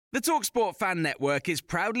The TalkSport Fan Network is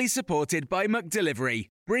proudly supported by McDelivery,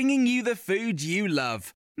 bringing you the food you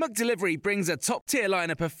love. McDelivery brings a top-tier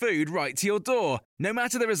lineup of food right to your door. No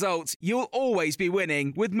matter the result, you'll always be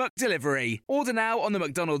winning with McDelivery. Order now on the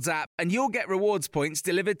McDonald's app and you'll get rewards points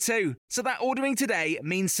delivered too. So that ordering today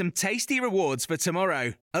means some tasty rewards for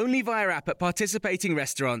tomorrow. Only via app at participating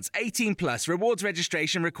restaurants. 18 plus. Rewards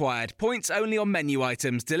registration required. Points only on menu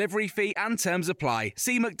items. Delivery fee and terms apply.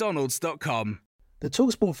 See mcdonalds.com. The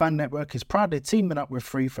TalkSport Fan Network is proudly teaming up with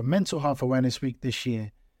Free for Mental Health Awareness Week this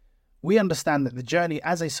year. We understand that the journey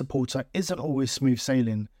as a supporter isn't always smooth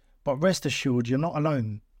sailing, but rest assured you're not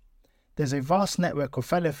alone. There's a vast network of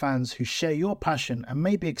fellow fans who share your passion and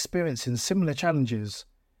may be experiencing similar challenges.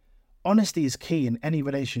 Honesty is key in any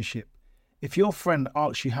relationship. If your friend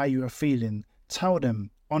asks you how you are feeling, tell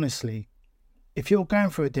them honestly. If you're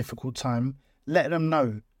going through a difficult time, let them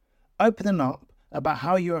know. Opening up about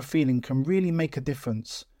how you are feeling can really make a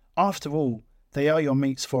difference. After all, they are your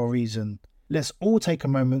mates for a reason. Let's all take a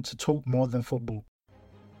moment to talk more than football.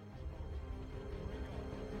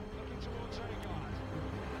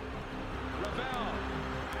 Ravel,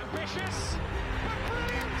 ambitious, but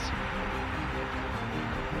brilliant!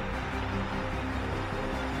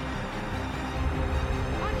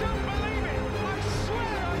 I don't believe it! I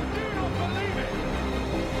swear I do not believe it!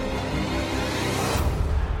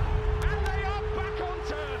 And they are back on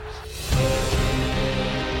terms!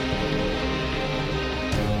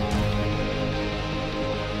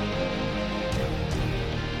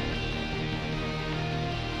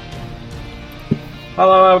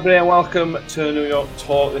 Hello, everybody, and welcome to New York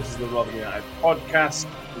Talk. This is the Rotherham United podcast.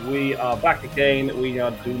 We are back again. We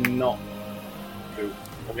have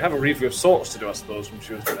a review of sorts to do, I suppose, from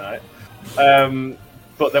Tuesday night.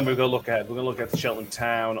 But then we're going to look ahead. We're going to look at Cheltenham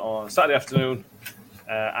Town on Saturday afternoon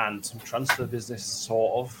and some transfer business,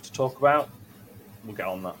 sort of, to talk about. We'll get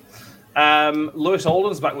on that. Lewis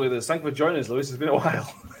Holden's back with us. Thank you for joining us, Lewis. It's been a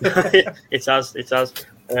while. It has.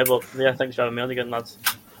 But yeah, thanks for having me on again, lads.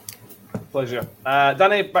 Pleasure.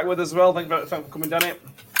 Danny, back with us as well. Thank you for coming, Danny.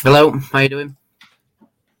 Hello, how you doing?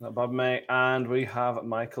 Not bad, mate. And we have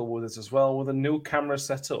Michael with us as well with a new camera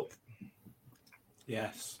set up.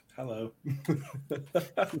 Yes. Hello.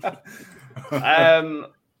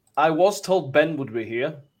 I was told Ben would be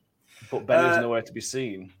here, but Ben is nowhere to be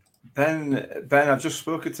seen. Ben, I've just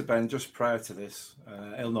spoken to Ben just prior to this.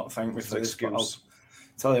 He'll not thank me for this, but I'll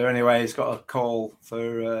tell you anyway. He's got a call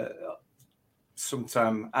for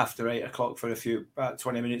sometime after 8 o'clock for about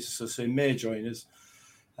 20 minutes or so he may join us.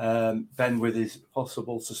 Ben with his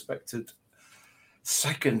possible suspected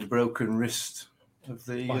second broken wrist of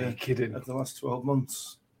the last 12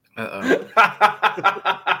 months.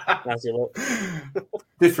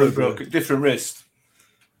 Different wrist.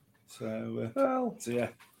 So yeah.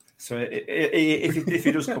 So if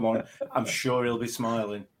he does come on, I'm sure he'll be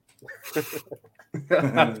smiling.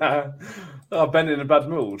 Oh, Ben in a bad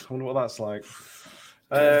mood. I wonder what that's like.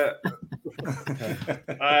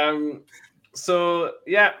 So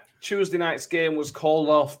yeah, Tuesday night's game was called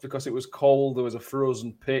off because it was cold. There was a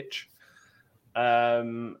frozen pitch.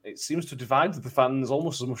 It seems to divide the fans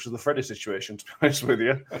almost as much as the Freddie situation, to be honest with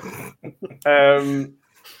you.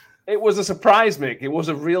 It was a surprise, Mick. It was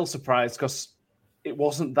a real surprise because it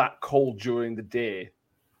wasn't that cold during the day.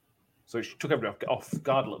 So it took everybody off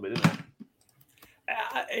guard a little bit, didn't it?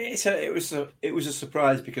 It was a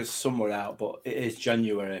surprise because some were out, but it is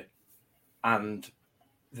January, and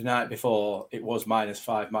the night before it was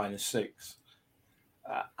 -5, -6.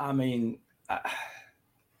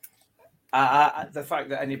 The fact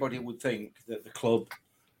that anybody would think that the club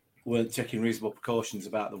weren't taking reasonable precautions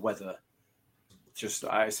about the weather, it's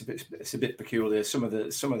a bit peculiar. Some of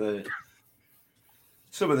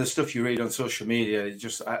the stuff you read on social media,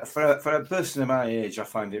 just for a person of my age, I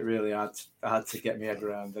find it really hard to get my head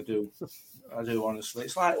around. I do honestly.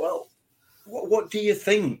 It's like, well, what do you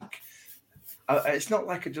think? It's not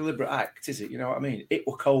like a deliberate act, is it? You know what I mean? It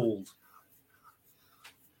were cold.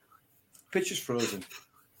 Pitch is frozen.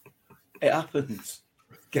 It happens.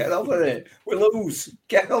 Get over it. We lose.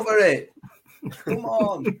 Get over it. Come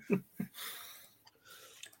on.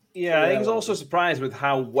 Yeah, I was also surprised with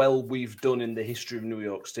how well we've done in the history of New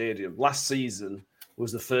York Stadium. Last season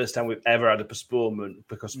was the first time we've ever had a postponement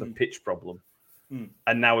because of a pitch problem.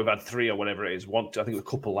 And now we've had 3 or whatever it is. I think it was a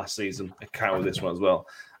couple last season. I count this one as well.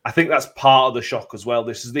 I think that's part of the shock as well.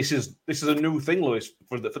 This is a new thing, Lewis,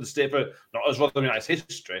 for the state, for not as Rotherham United's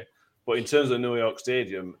history, but in terms of New York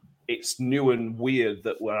Stadium, it's new and weird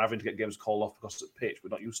that we're having to get games called off because of the pitch. We're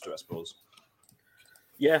not used to it, I suppose.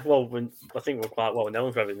 Yeah, well, I think we're quite well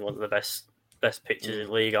known for having one of the best pitches in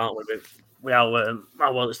the league, aren't we? We are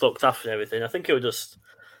well, it's looked after and everything. I think it was just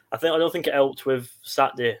I don't think it helped with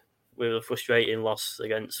Saturday with a frustrating loss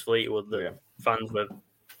against Fleetwood that fans were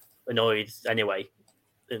annoyed anyway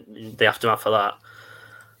in the aftermath of that.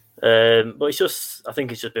 But I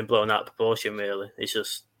think it's just been blown out of proportion, really. It's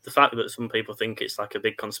just the fact that some people think it's like a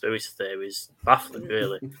big conspiracy theory is baffling,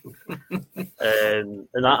 really.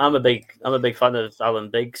 And I'm a big fan of Alan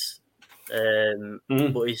Biggs,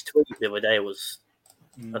 but his tweet the other day was,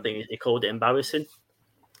 I think he called it embarrassing.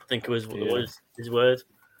 I think it was his word.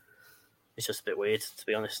 It's just a bit weird, to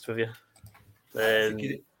be honest with you. I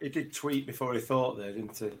think he did tweet before he thought there,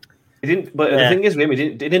 didn't he? He didn't, but the thing is,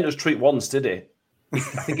 he didn't just tweet once, did he? I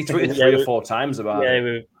think he tweeted 3 or 4 times about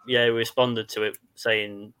it. We responded to it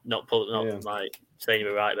saying like saying you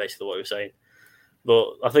were right, basically what we were saying.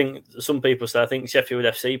 But I think some people say I think Sheffield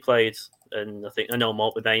FC played, and I know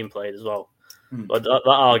Maltby Main played as well. But that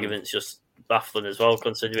argument's just baffling as well,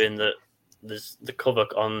 considering that there's the cover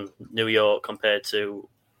on New York compared to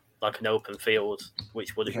like an open field,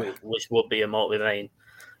 which would be a Maltby Main,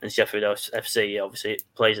 and Sheffield FC obviously it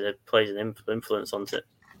plays an influence on it.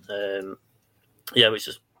 It was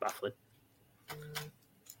just baffling.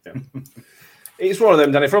 Yeah. It's one of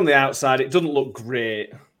them, Danny. From the outside, it doesn't look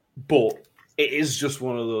great, but it is just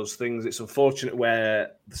one of those things. It's unfortunate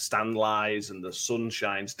where the stand lies and the sun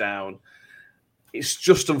shines down. It's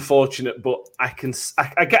just unfortunate, but I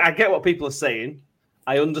get what people are saying.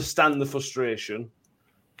 I understand the frustration,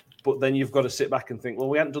 but then you've got to sit back and think, well,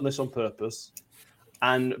 we haven't done this on purpose.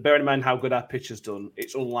 And bearing in mind how good our pitch has done,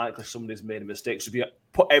 it's unlikely somebody's made a mistake. So if you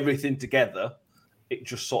put everything together, it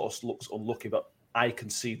just sort of looks unlucky, but I can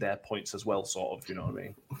see their points as well, sort of, you know what I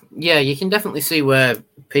mean? Yeah, you can definitely see where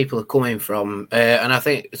people are coming from. And I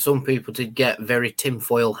think some people did get very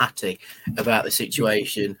tinfoil hatty about the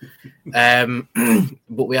situation. But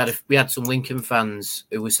we had some Lincoln fans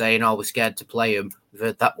who were saying, we're scared to play them. We've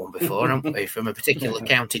heard that one before, haven't we, from a particular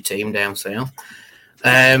county team down south.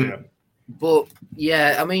 But,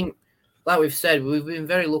 yeah, I mean, like we've said, we've been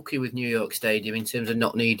very lucky with New York Stadium in terms of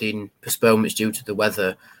not needing postponements due to the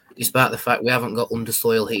weather, despite the fact we haven't got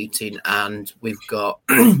undersoil heating and we've got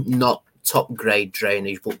not top-grade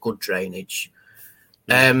drainage, but good drainage.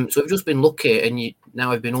 So we've just been lucky, and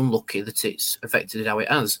now we've been unlucky that it's affected it how it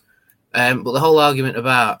has. But the whole argument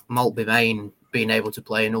about Maltby Main being able to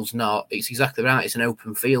play and us not, it's exactly right. It's an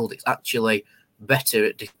open field. It's actually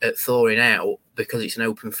better at thawing out because it's an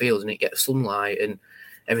open field and it gets sunlight and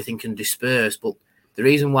everything can disperse. But the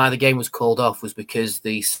reason why the game was called off was because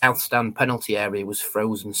the south stand penalty area was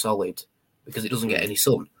frozen solid because it doesn't get any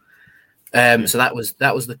sun. So that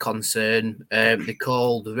was the concern. They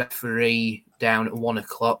called the referee down at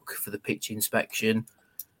 1:00 for the pitch inspection,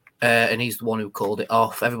 and he's the one who called it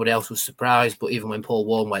off. Everybody else was surprised, but even when Paul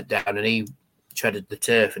Warne went down and he treaded the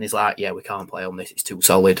turf, and he's like, "Yeah, we can't play on this; it's too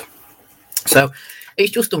solid." So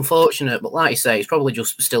it's just unfortunate, but like you say, it's probably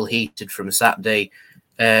just still heated from Saturday.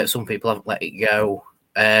 Some people haven't let it go.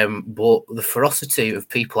 But the ferocity of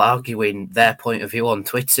people arguing their point of view on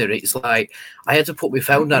Twitter, it's like I had to put my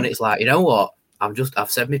phone down. It's like, you know what? I've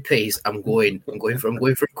said my piece. I'm going for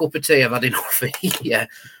a cup of tea. I've had enough. Yeah.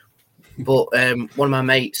 But one of my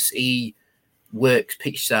mates, he works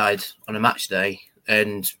pitch side on a match day,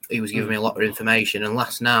 and he was giving me a lot of information. And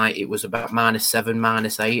last night it was about -7,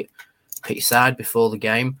 -8 pitch side before the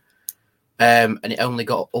game, and it only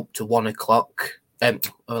got up to 1:00.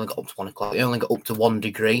 Only got up to 1:00. It only got up to 1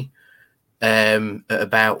 degree at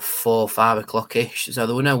about 4, 5 o'clock ish. So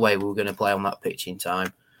there was no way we were going to play on that pitch in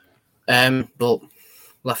time. But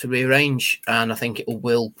we'll have to rearrange, and I think it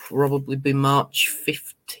will probably be March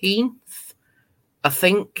 15th. I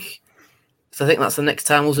think. So I think that's the next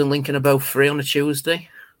time us and Lincoln are both free on a Tuesday.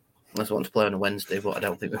 Unless I want to play on a Wednesday, but I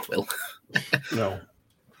don't think we will. No.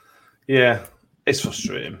 Yeah, it's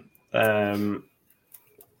frustrating.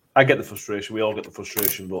 I get the frustration. We all get the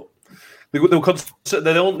frustration, but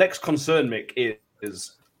the next concern, Mick,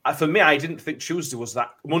 is for me. I didn't think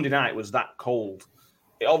Monday night was that cold.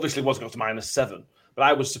 It obviously wasn't up to -7, but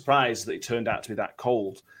I was surprised that it turned out to be that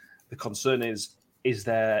cold. The concern is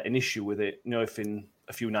there an issue with it? You know, if in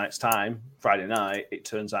a few nights' time, Friday night, it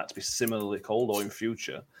turns out to be similarly cold, or in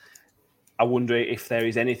future, I wonder if there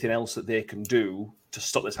is anything else that they can do to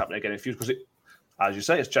stop this happening again in future, because as you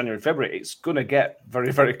say, it's January, February. It's going to get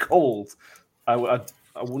very, very cold. I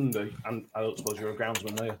wonder, and I don't suppose you're a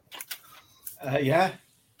groundsman, are you?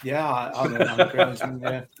 Yeah, I'm a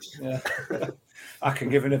groundsman. Yeah. I can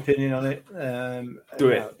give an opinion on it. Do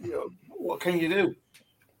it. What can you do?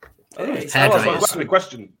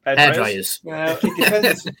 Hairdryers. It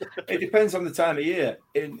depends. It depends on the time of year.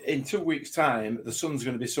 In 2 weeks' time, the sun's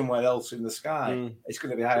going to be somewhere else in the sky. It's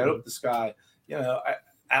going to be higher up the sky. You know,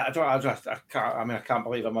 I can't. I mean, I can't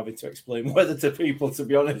believe I'm having to explain weather to people, to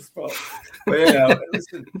be honest. But you know,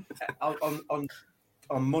 listen,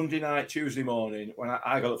 on Monday night, Tuesday morning, when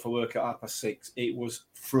I got up for work at 6:30, it was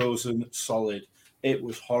frozen solid. It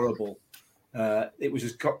was horrible. It was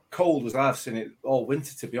as cold as I've seen it all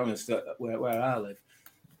winter, to be honest, where I live.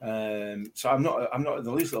 So I'm not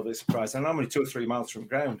the least little bit surprised. And I'm only 2 or 3 miles from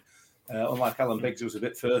ground, unlike Alan Biggs, who was a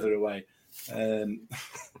bit further away.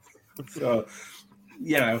 So,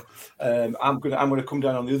 you know, I'm gonna come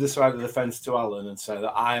down on the other side of the fence to Alan and say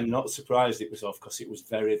that I am not surprised it was off, because it was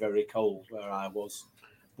very, very cold where I was.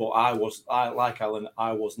 But I like Alan,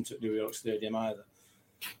 I wasn't at New York Stadium either.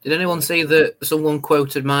 Did anyone see that someone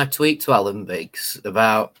quoted my tweet to Alan Biggs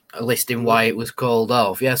about listing why it was called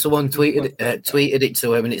off? Yeah, someone tweeted it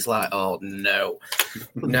to him, and it's like, oh no,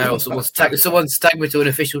 someone's tagged me to an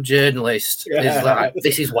official journalist. Yeah. It's like,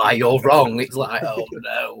 this is why you're wrong. It's like, oh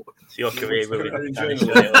no. It's your career, really.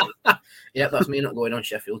 Yeah, that's me not going on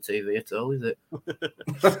Sheffield TV at all, is it?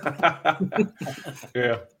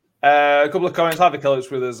 Yeah. A couple of comments. Harvey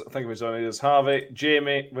Kellett's with us. Thank you for joining us, Harvey.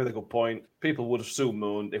 Jamie, with a good point. People would have soon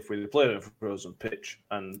moaned if we played on a frozen pitch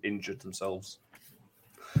and injured themselves.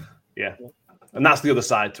 Yeah. And that's the other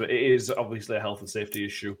side to it. It is obviously a health and safety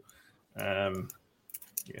issue. Yeah.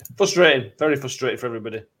 Frustrating. Very frustrating for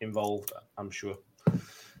everybody involved, I'm sure.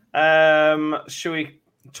 Shall we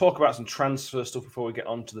talk about some transfer stuff before we get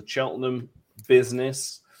on to the Cheltenham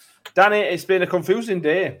business? Danny, it's been a confusing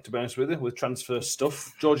day, to be honest with you, with transfer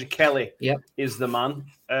stuff. Georgie Kelly is the man.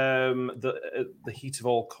 The heat of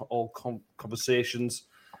all conversations.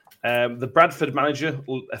 The Bradford manager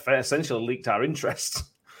essentially leaked our interest,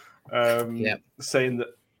 saying that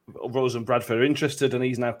Rose and Bradford are interested, and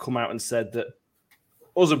he's now come out and said that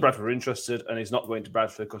us and Bradford are interested, and he's not going to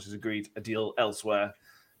Bradford because he's agreed a deal elsewhere.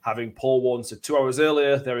 Having Paul Warne said 2 hours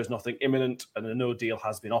earlier, there is nothing imminent, and a no deal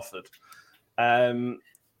has been offered.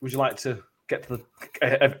 Would you like to get to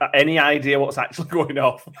any idea what's actually going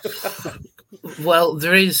on? Well,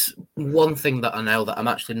 there is one thing that I know that I'm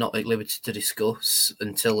actually not at liberty to discuss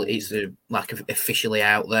until it's officially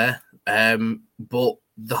out there. But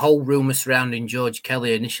the whole rumour surrounding George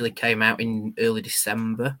Kelly initially came out in early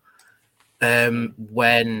December,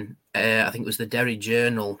 when I think it was the Derry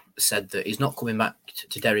Journal said that he's not coming back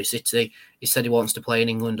to Derry City. He said he wants to play in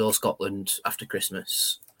England or Scotland after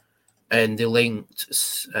Christmas. And they linked,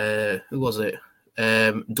 who was it?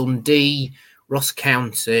 Dundee, Ross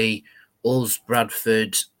County, us,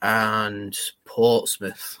 Bradford, and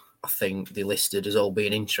Portsmouth, I think they listed as all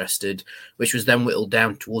being interested, which was then whittled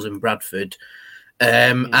down to us and Bradford.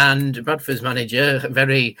 And Bradford's manager,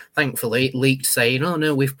 very thankfully, leaked saying, oh,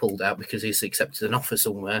 no, we've pulled out because he's accepted an offer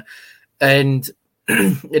somewhere. And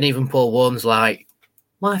even Paul Warne's like,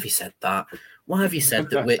 why have you said that? Why have you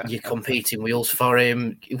said that you're competing with us for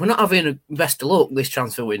him? We're not having a best of luck this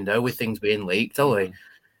transfer window with things being leaked, are we?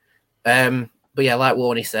 But yeah, like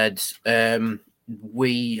Warney said,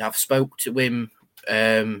 we have spoke to him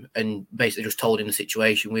and basically just told him the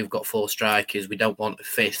situation. We've got 4 strikers. We don't want a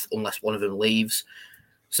 5th unless one of them leaves.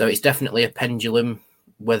 So it's definitely a pendulum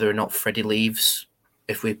whether or not Freddie leaves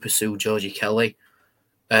if we pursue Georgie Kelly.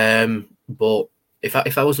 But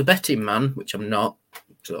if I was a betting man, which I'm not,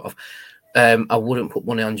 sort of, I wouldn't put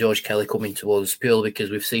money on George Kelly coming to us purely because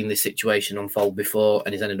we've seen this situation unfold before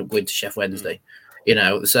and he's ended up going to Sheff Wednesday. You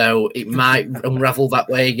know, so it might unravel that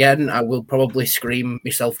way again. I will probably scream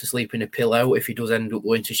myself to sleep in a pillow if he does end up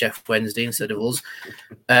going to Sheff Wednesday instead of us.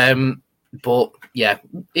 But yeah,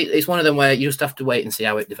 it's one of them where you just have to wait and see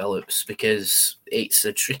how it develops because it's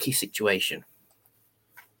a tricky situation.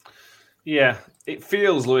 Yeah, it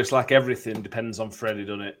feels, Lewis, like everything depends on Freddie,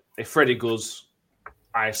 doesn't it? If Freddie goes,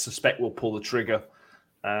 I suspect we'll pull the trigger.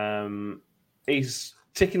 He's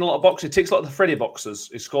ticking a lot of boxes. He ticks a lot of the Freddie boxes.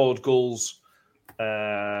 He scored goals.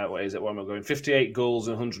 What is it? Where am I going? 58 goals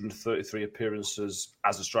and 133 appearances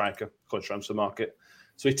as a striker, according to Transfer Market.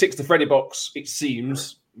 So he ticks the Freddie box, it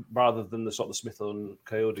seems, rather than the sort of Smith and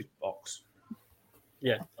Coyote box.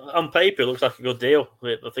 Yeah, on paper, it looks like a good deal.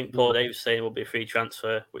 I think Paul Davis saying it will be a free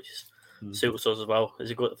transfer, which suits us as well.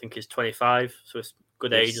 Is it good? I think he's 25, so it's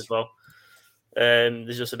good age as well.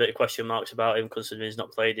 There's just a bit of question marks about him considering he's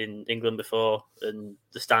not played in England before, and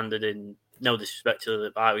the standard, in no disrespect to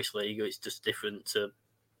the Irish league, it's just different to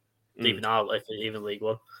even our even League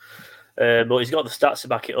One. But he's got the stats to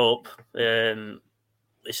back it up.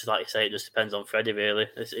 It's just like you say, it just depends on Freddie really.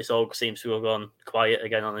 It all seems to have gone quiet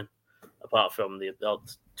again on him, apart from the odd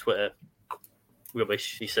Twitter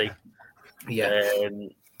rubbish you see. Yeah.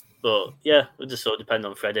 But yeah, it just sort of depend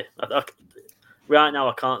on Freddie. Right now,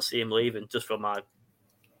 I can't see him leaving, just from my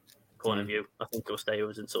point of view. I think he'll stay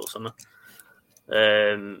with us until summer.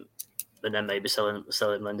 and then maybe selling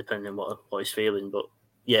him depending on what he's feeling. But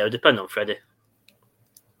yeah, it would depend on Freddie.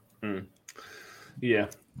 Yeah.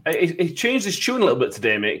 He changed his tune a little bit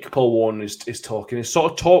today, Mick. Paul Warne is talking. He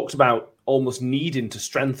sort of talks about almost needing to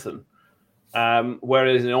strengthen.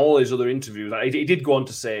 Whereas in all his other interviews, he did go on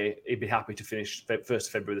to say he'd be happy to finish 1st of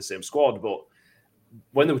February the same squad. But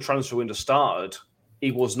when the transfer window started,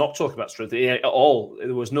 he was not talking about strengthening at all.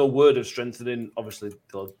 There was no word of strengthening. Obviously,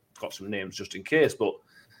 they've got some names just in case, but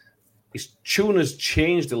his tune has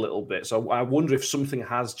changed a little bit. So I wonder if something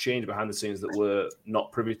has changed behind the scenes that we're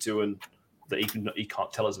not privy to and that he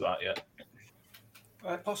can't tell us about yet.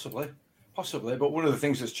 Possibly. But one of the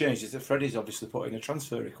things that's changed is that Freddie's obviously put in a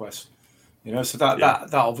transfer request. So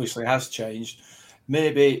that obviously has changed.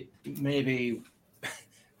 Maybe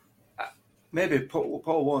Paul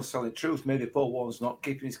Warne's telling the truth. Maybe Paul Warne's not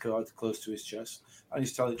keeping his cards close to his chest, and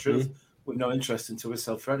he's telling the truth with no interest until we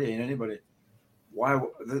sell Freddie in anybody. Why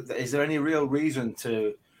is there any real reason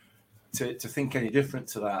to think any different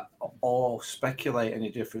to that, or speculate any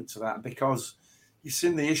different to that? Because we've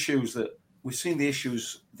seen the issues that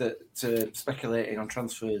speculating on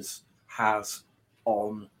transfers has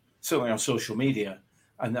on certainly on social media,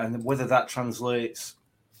 and whether that translates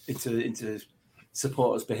into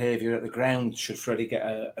supporters' behaviour at the ground should Freddie get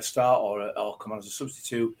a start or come on as a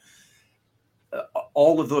substitute.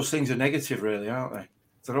 All of those things are negative, really, aren't they?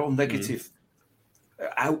 They're all negative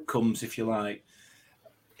outcomes, if you like.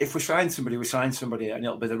 If we sign somebody, and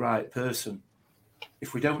it'll be the right person.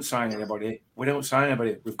 If we don't sign anybody, we don't sign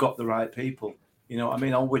anybody. We've got the right people. You know what I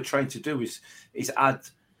mean? All we're trying to do is add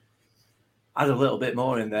a little bit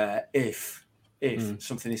more in there if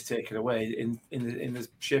something is taken away in the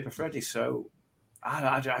shape of Freddie. So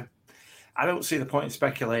I don't see the point in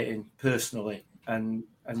speculating personally and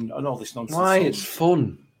all this nonsense. Why? It's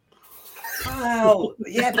fun. Well,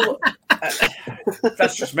 yeah, but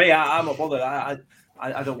that's just me. I'm not bothered. I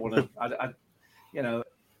don't want to.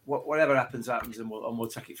 Whatever happens, and we'll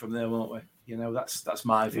take it from there, won't we? That's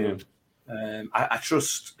my view. I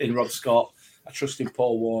trust in Rob Scott. I trust in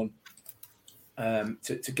Paul Warne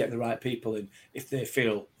to get the right people in if they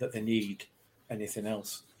feel that they need anything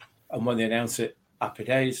else. And when they announce it, happy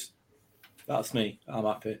days. That's me. I'm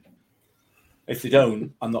happy. If they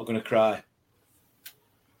don't, I'm not going to cry.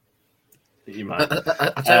 You might.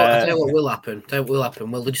 I tell you what will happen.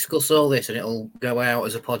 We'll discuss all this and it'll go out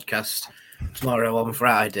as a podcast tomorrow on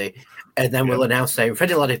Friday. And then we'll announce saying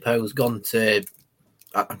Freddie Ladipo's gone to,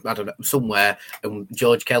 I don't know, somewhere, and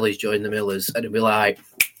George Kelly's joined the Millers. And it'll be like,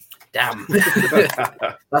 damn.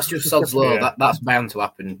 That's just sod's law. Yeah. That's bound to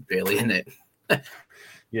happen, really, isn't it?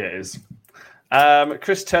 Yeah, it is.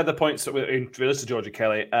 Chris Tether points that in relation to George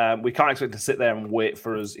Kelly, we can't expect to sit there and wait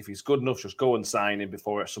for us. If he's good enough, just go and sign him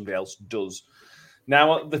before somebody else does.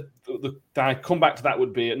 Now, the I come back to that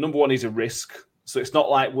would be, number one, he's a risk. So it's not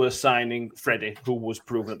like we're signing Freddie, who was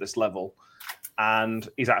proven at this level, and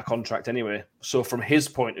he's out of contract anyway. So from his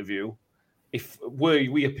point of view, if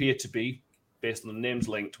we appear to be, based on the names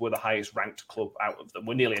linked, we're the highest ranked club out of them.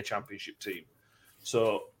 We're nearly a championship team.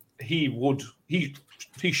 So he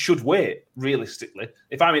should wait, realistically.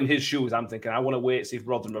 If I'm in his shoes, I'm thinking, I want to wait, see if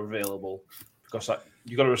Rotherham are available. Because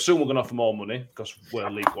you've got to assume we're going to offer more money because we're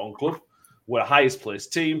a League One club. We're a highest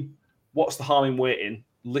placed team. What's the harm in waiting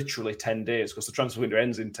literally 10 days? Because the transfer window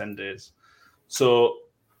ends in 10 days. So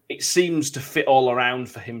it seems to fit all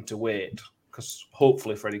around for him to wait. Because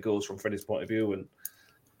hopefully Freddie goes from Freddie's point of view.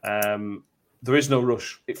 And there is no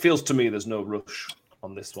rush. It feels to me there's no rush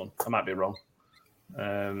on this one. I might be wrong.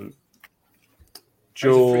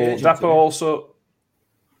 Joe Dapper also,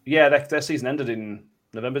 their season ended in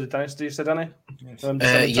November. Did you say, Danny?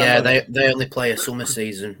 They only play a summer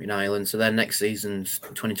season in Ireland, so their next season's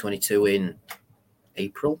 2022 in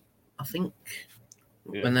April, I think,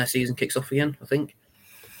 when their season kicks off again. I think.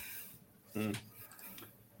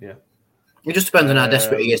 Yeah. It just depends on how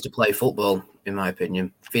desperate he is to play football, in my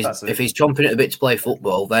opinion. If he's chomping at a bit to play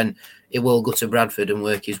football, then he will go to Bradford and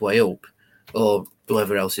work his way up, or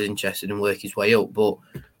whoever else is interested and work his way up. But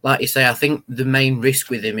like you say, I think the main risk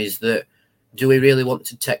with him is that, do we really want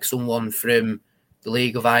to take someone from the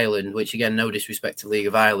League of Ireland, which again, no disrespect to League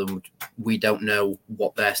of Ireland, we don't know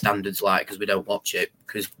what their standards like because we don't watch it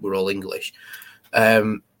because we're all English.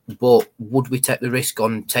 But would we take the risk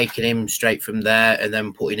on taking him straight from there and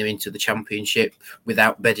then putting him into the Championship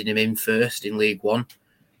without bedding him in first in League One?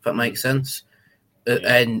 If that makes sense.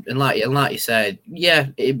 And like you said,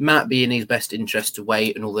 it might be in his best interest to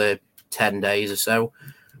wait another 10 days or so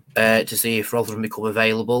to see if Rotherham become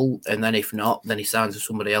available, and then if not, then he signs with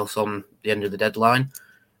somebody else on the end of the deadline.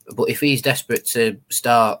 But if he's desperate to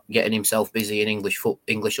start getting himself busy in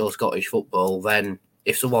English or Scottish football, then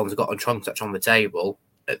if someone's got a contract on the table,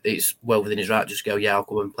 it's well within his right to just go, yeah, I'll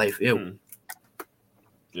come and play for you.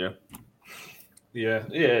 Yeah. Yeah,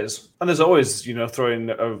 it is. And there's always, throwing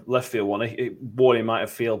a left field one. Warney might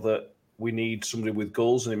have feel that we need somebody with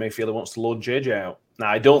goals, and he may feel he wants to loan JJ out. Now,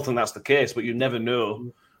 I don't think that's the case, but you never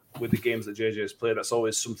know with the games that JJ has played. That's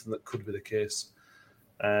always something that could be the case.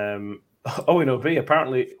 Owen O'B,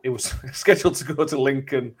 apparently it was scheduled to go to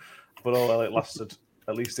Lincoln, but it lasted.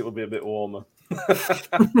 At least it would be a bit warmer.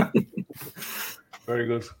 Very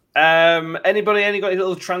good. Anybody got any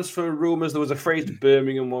little transfer rumours? There was a phrase to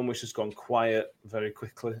Birmingham one which has gone quiet very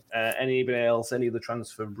quickly. Anybody else? Any of the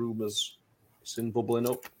transfer rumours seen bubbling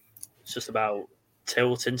up? It's just about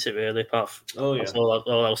Tilt, isn't it, really? That's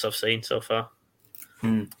all else I've seen so far.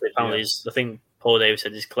 Apparently, I think Paul Davis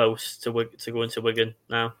said he's close to going to Wigan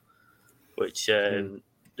now, which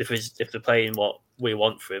if they're playing what we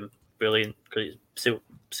want for him, brilliant, because it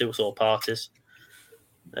suits all parties.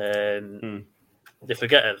 If we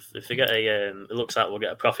get it looks like we'll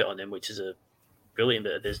get a profit on him, which is a brilliant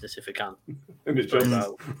bit of business if we can. He's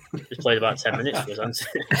played about 10 minutes for us,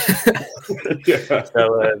 hasn't he?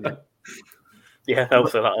 So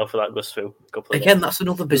hopefully that goes through. Again, that's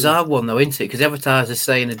another bizarre one, though, isn't it? Because the advertiser's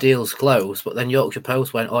saying the deal's close, but then Yorkshire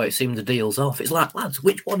Post went, it seems the deal's off. It's like, lads,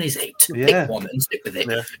 which one is it? Pick one and stick with it.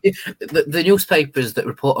 Yeah. The newspapers that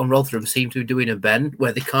report on Rotherham seem to be doing a bend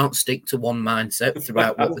where they can't stick to one mindset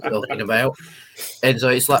throughout what they're talking about. And so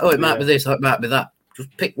it's like, it might be this, it might be that.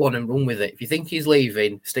 Just pick one and run with it. If you think he's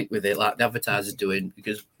leaving, stick with it, like the advertiser's doing,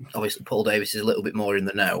 because obviously Paul Davis is a little bit more in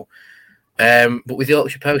the know. But with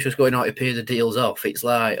Yorkshire Post just going out, it appears the deal's off. It's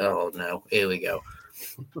like, oh no, here we go.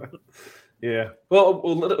 Yeah. Well,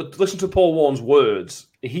 listen to Paul Warren's words.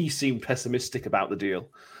 He seemed pessimistic about the deal.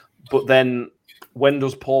 But then when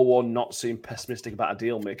does Paul Warren not seem pessimistic about a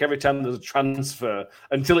deal, Mick? Every time there's a transfer,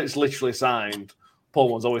 until it's literally signed, Paul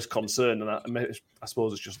Warren's always concerned. And I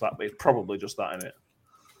suppose it's just that. But it's probably just that, isn't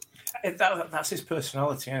it? That's his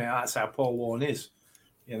personality, isn't it? That's how Paul Warren is.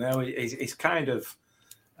 He's kind of...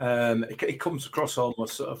 it comes across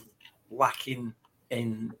almost sort of lacking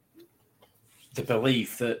in the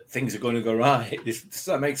belief that things are going to go right. Does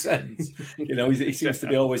that make sense? He seems to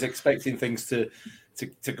be always expecting things to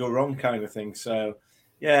go wrong, kind of thing. So,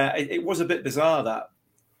 yeah, it was a bit bizarre, that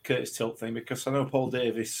Curtis Tilt thing, because I know Paul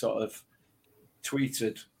Davis sort of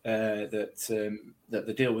tweeted that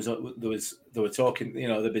the deal was they were talking.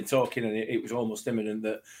 They've been talking, and it was almost imminent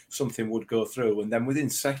that something would go through, and then within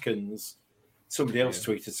seconds, somebody else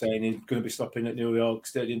tweeted saying he's going to be stopping at New York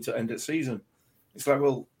Stadium to end the season. It's like,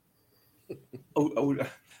 well,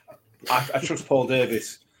 I trust Paul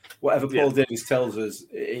Davis. Whatever Paul Davis tells us,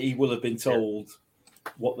 he will have been told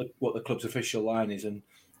what the club's official line is, and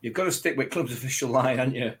you've got to stick with club's official line,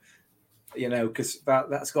 haven't you? Because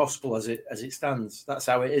that's gospel as it stands. That's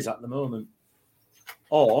how it is at the moment.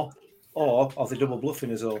 Or are they double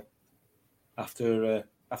bluffing us all after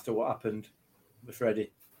what happened with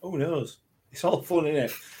Freddie? Who knows? It's all fun,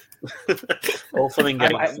 isn't it? All fun and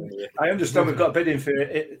games. I understand we've got bidding for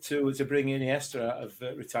it to bring Iniesta out of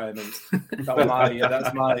retirement.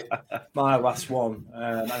 That's my last one,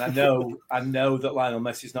 and I know that Lionel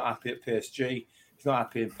Messi's not happy at PSG. He's not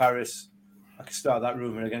happy in Paris. I can start that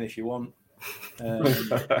rumour again if you want. I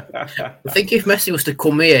think if Messi was to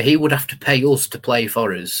come here, he would have to pay us to play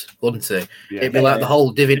for us, wouldn't he? Yeah. It'd be like the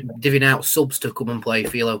whole divvying out subs to come and play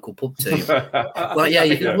for your local pub team. You can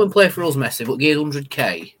come and play for us, Messi, but give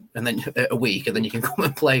 100k and then a week, and then you can come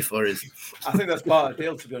and play for us. I think that's part of the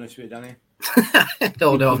deal, to be honest with you, Danny.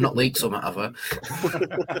 No, I've not leaked something, have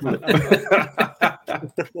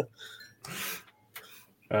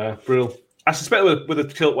I? Brilliant. I suspect with the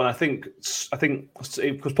Tilt one, I think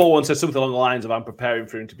because Paul Warren said something along the lines of "I'm preparing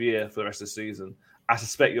for him to be here for the rest of the season." I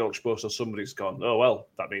suspect Yorkshire Post or somebody's gone, "Oh well,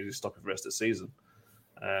 that means he's stopping for the rest of the season."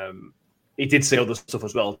 He did say other stuff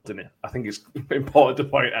as well, didn't he? I think it's important to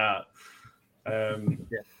point out.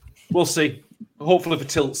 We'll see. Hopefully, for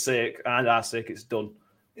Tilt's sake and our sake, it's done.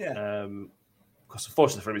 Yeah. Because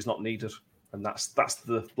unfortunately for him, he's not needed, and that's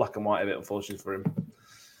the black and white of it. Unfortunately for him.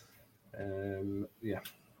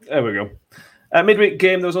 There we go. Midweek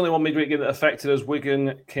game. There was only one midweek game that affected us.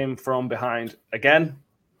 Wigan came from behind again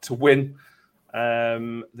to win.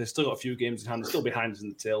 They've still got a few games in hand. They're still behind us in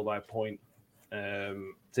the tail by a point.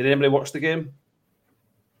 Did anybody watch the game?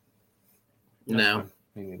 No.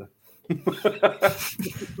 Me neither.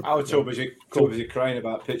 I was too busy crying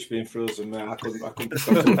about pitch being frozen. I couldn't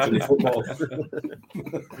stop any football.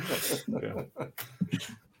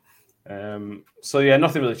 So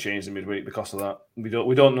nothing really changed in midweek because of that. We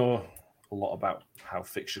don't know a lot about how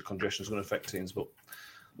fixture congestion is going to affect teams. But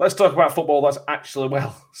let's talk about football that's actually,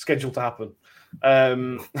 scheduled to happen.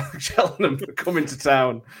 Cheltenham coming to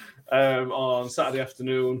town on Saturday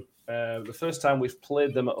afternoon. The first time we've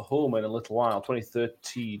played them at home in a little while,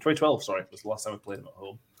 2012, was the last time we played them at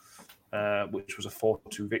home, which was a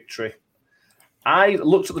 4-2 victory. I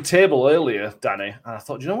looked at the table earlier, Danny, and I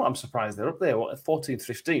thought, you know what? I'm surprised they're up there, 14th,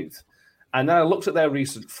 15th. And then I looked at their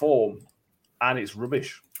recent form, and it's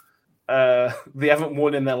rubbish. They haven't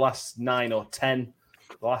won in their last 9 or 10.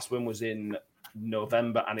 The last win was in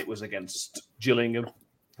November, and it was against Gillingham,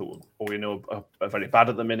 who we know are very bad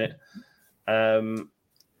at the minute.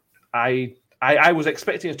 I was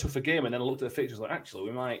expecting a tougher game, and then I looked at the fixtures like, actually,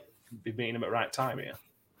 we might be meeting them at the right time here.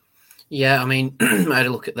 Yeah, I mean, I had a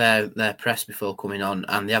look at their press before coming on,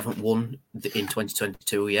 and they haven't won in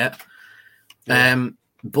 2022 yet. Yeah.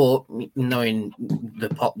 But knowing the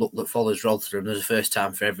pot luck that follows Rotherham, there's a first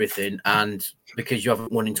time for everything. And because you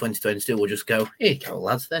haven't won in 2022, we'll just go, here you go,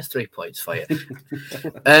 lads, there's 3 points for you.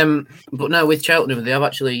 But no, with Cheltenham, they have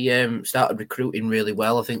actually started recruiting really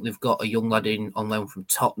well. I think they've got a young lad on loan from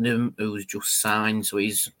Tottenham who's just signed, so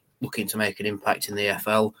he's looking to make an impact in the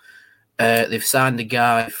EFL. They've signed a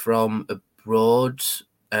guy from abroad,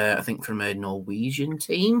 I think from a Norwegian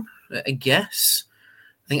team, I guess.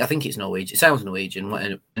 I think it's Norwegian. It sounds Norwegian.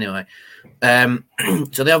 Anyway,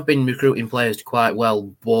 so they have been recruiting players quite well,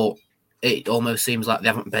 but it almost seems like they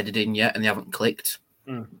haven't bedded in yet and they haven't clicked.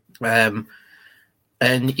 And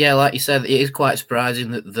yeah, like you said, it is quite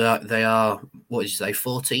surprising that they are, what did you say,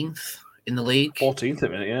 14th in the league? 14th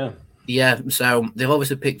at minute, yeah. Yeah, so they've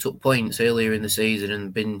obviously picked up points earlier in the season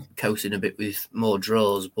and been coasting a bit with more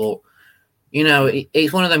draws, but, you know,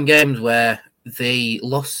 it's one of them games where they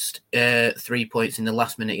lost 3 points in the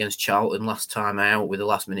last minute against Charlton last time out with a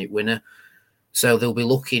last-minute winner. So they'll be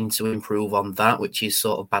looking to improve on that, which is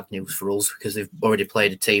sort of bad news for us because they've already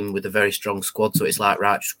played a team with a very strong squad. So it's like,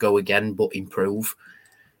 right, just go again, but improve.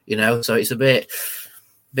 You know, so it's a bit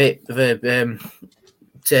of a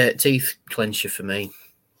teeth clencher for me.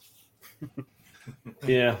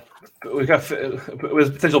 Yeah, but we've got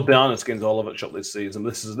with potential banana skins all over the shop this season.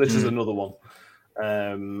 This is another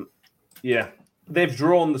one. Yeah, they've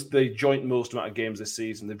drawn the joint most amount of games this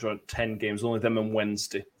season. They've drawn 10 games, only them and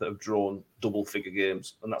Wednesday that have drawn double-figure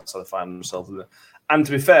games, and that's how they find themselves in there. And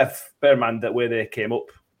to be fair, bear in mind that where they came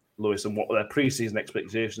up, Lewis, and what their pre-season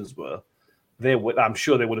expectations were, I'm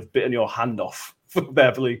sure they would have bitten your hand off for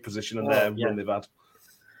their league position and their run they've had.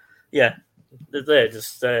 Yeah, they're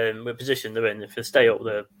just with position they're in. If they stay up,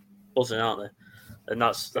 they're buzzing, aren't they? And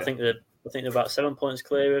that's I think they're about 7 points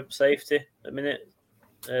clear of safety at the minute.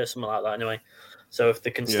 Something like that, anyway. So if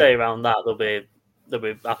they can stay around that, they'll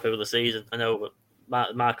be happy with the season. I know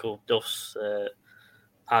Michael Duff's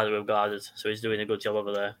highly regarded, so he's doing a good job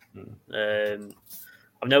over there.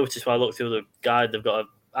 I've noticed when I look through the guide, they've got an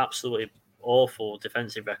absolutely awful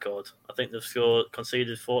defensive record. I think they've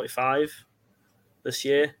conceded 45 this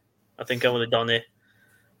year. I think only Donny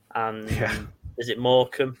and is it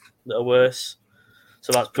Morecambe that are worse?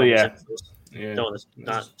 So that's promising. Yeah. Don't want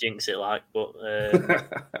to jinx it,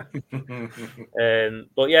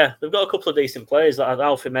 but yeah, they've got a couple of decent players. Like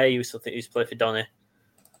Alfie May used to play for Donny.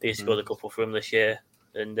 He scored a couple for him this year,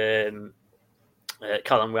 and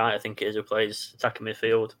Callum Wright, I think it is, who plays attacking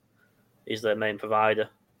midfield. He's their main provider.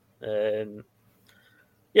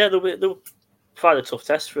 Yeah, they'll provide a tough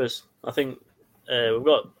test for us. I think we've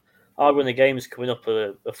got our run of games coming up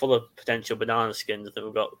are full of potential banana skins. I think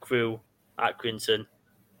we've got Crewe, Accrington.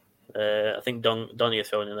 I think Donny are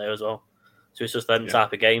thrown in there as well. So it's just them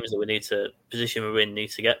type of games that we need to position we win,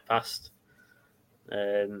 need to get past.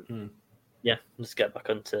 Yeah, just get back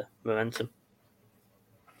onto momentum.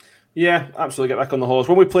 Yeah, absolutely, get back on the horse.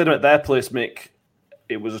 When we played them at their place, Mick,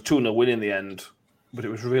 it was a 2-0 win in the end, but it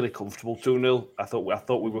was really comfortable 2-0. I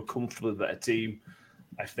thought we were comfortably the better team.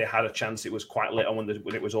 If they had a chance, it was quite late on when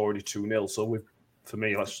it was already 2-0. So for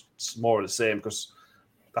me, that's more of the same because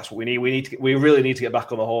that's what we need. We really need to get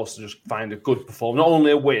back on the horse and just find a good performance. Not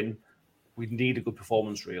only a win, we need a good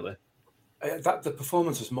performance, really. That the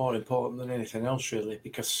performance is more important than anything else, really,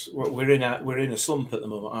 because we're in a slump at the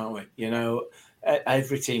moment, aren't we? You know,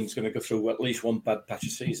 every team's going to go through at least one bad patch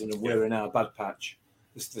of season, and we're in our bad patch.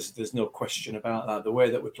 There's no question about that. The way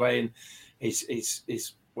that we're playing is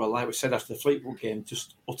well, like we said after the Fleetwood game,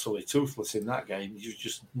 just utterly toothless in that game. There's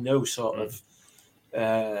just no sort of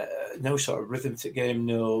rhythm to game.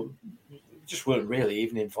 Just weren't really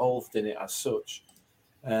even involved in it as such.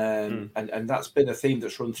 And that's been a theme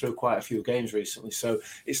that's run through quite a few games recently. So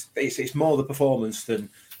it's more the performance than,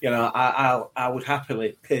 you know, I would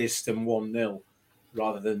happily pace them 1-0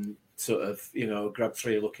 rather than sort of, grab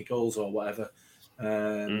 3 lucky goals or whatever.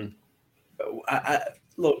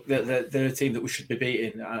 Look, they're a team that we should be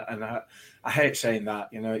beating, and I hate saying that.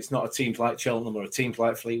 It's not a team like Cheltenham or a team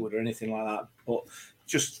like Fleetwood or anything like that, but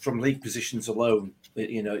just from league positions alone,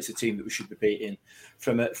 it's a team that we should be beating.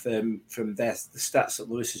 From the stats that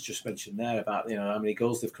Lewis has just mentioned there about how many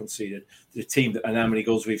goals they've conceded, they're a team and how many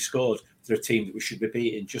goals we've scored. They're a team that we should be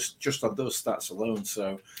beating just on those stats alone.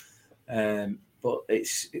 So, but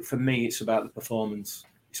for me, it's about the performance.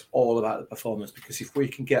 It's all about the performance, because if we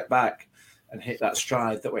can get back and hit that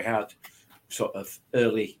stride that we had sort of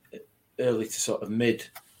early to sort of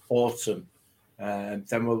mid-autumn,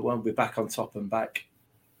 then we'll be back on top and back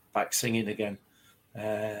singing again.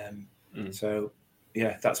 So,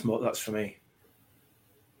 yeah, that's for me.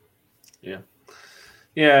 Yeah,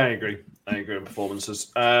 I agree on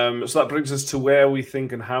performances. So that brings us to where we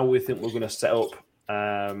think and how we think we're going to set up.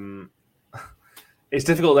 It's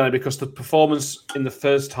difficult then, because the performance in the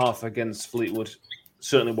first half against Fleetwood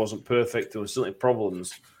certainly wasn't perfect. There were certainly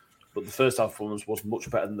problems, but the first half performance was much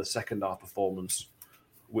better than the second half performance,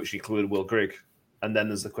 which included Will Grigg. And then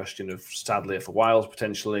there's the question of Sadlier for Wiles,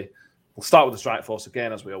 potentially. We'll start with the strike force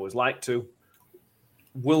again, as we always like to.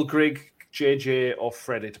 Will Grigg, JJ, or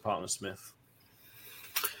Freddie to partner Smith?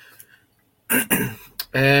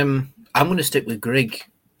 I'm going to stick with Grigg,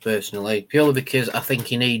 personally, purely because I think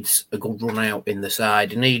he needs a good run out in the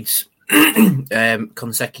side. He needs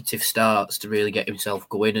consecutive starts to really get himself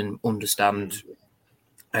going and understand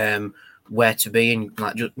where to be, and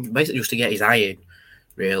basically just to get his eye in,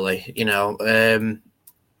 really.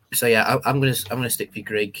 So yeah, I'm gonna stick with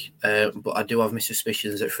Grigg, but I do have my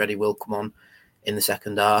suspicions that Freddie will come on in the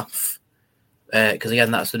second half, because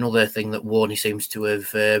again, that's another thing that Warney seems to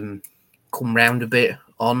have come round a bit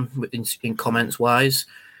on in comments wise.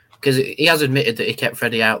 Because he has admitted that he kept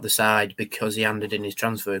Freddie out the side because he handed in his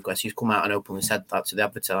transfer request. He's come out and openly said that to the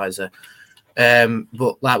advertiser.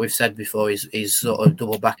 But like we've said before, he's sort of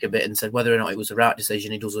doubled back a bit and said whether or not it was the right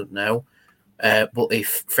decision, he doesn't know. But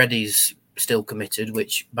if Freddie's still committed,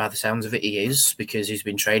 which by the sounds of it he is, because he's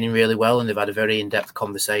been training really well and they've had a very in-depth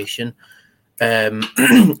conversation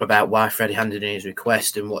about why Freddie handed in his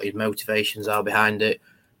request and what his motivations are behind it.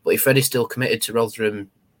 But if Freddie's still committed to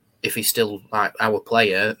Rotherham, if he's still like our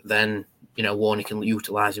player, then Warney can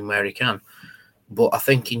utilise him where he can. But I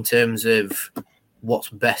think in terms of what's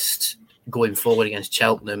best going forward against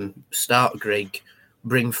Cheltenham, start Grigg,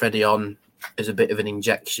 bring Freddie on as a bit of an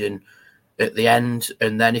injection at the end,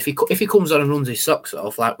 and then if he comes on and runs his socks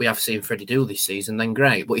off like we have seen Freddie do this season, then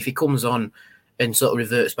great. But if he comes on and sort of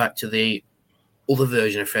reverts back to the other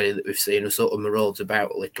version of Freddie that we've seen, who sort of marauds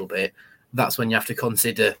about a little bit, that's when you have to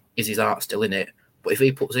consider, is his heart still in it? But if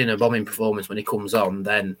he puts in a bombing performance when he comes on,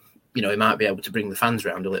 then, he might be able to bring the fans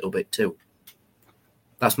around a little bit too.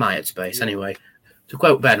 That's my headspace anyway. To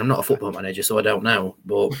quote Ben, I'm not a football manager, so I don't know.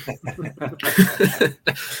 But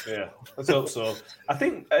yeah, let's hope so. I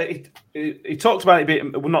think he talked about it a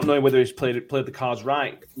bit. We're not knowing whether he's played the cards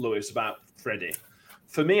right, Lewis, about Freddie.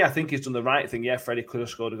 For me, I think he's done the right thing. Yeah, Freddie could have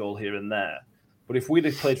scored a goal here and there. But if we'd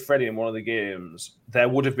have played Freddie in one of the games, there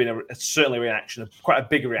would have been certainly a reaction, quite a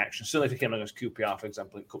big reaction. Certainly if he came against QPR, for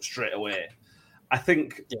example, and cut straight away. I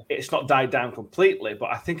think it's not died down completely, but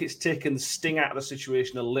I think it's taken the sting out of the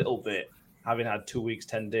situation a little bit, having had 2 weeks,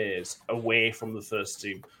 10 days away from the first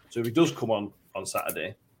team. So if he does come on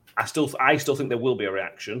Saturday, I still think there will be a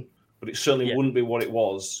reaction, but it certainly wouldn't be what it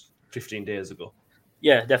was 15 days ago.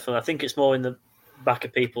 Yeah, definitely. I think it's more in the back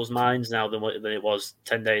of people's minds now than it was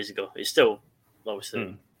 10 days ago. It's still...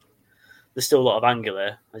 Obviously, there's still a lot of anger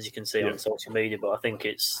there, as you can see on social media, but I think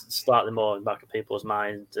it's slightly more in the back of people's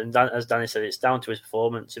minds. And as Danny said, it's down to his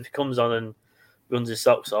performance. If he comes on and runs his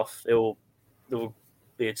socks off, there will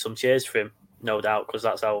be some cheers for him, no doubt, because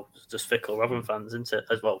that's how just fickle Rotherham fans, isn't it?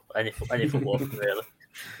 As well, any football really.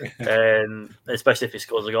 Especially if he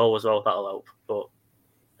scores a goal as well, that'll help. But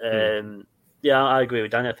I agree with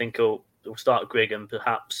Danny. I think he'll start Grigg and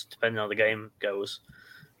perhaps, depending on how the game goes,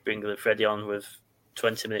 bring Freddie on with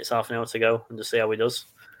 20 minutes, half an hour to go, and just see how he does.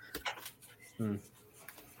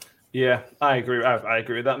 Yeah, I agree. I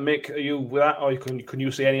agree with that. Mick, are you with that, or can you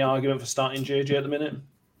see any argument for starting JJ at the minute?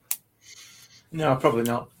 No, probably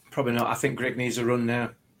not. I think Grigg needs a run now.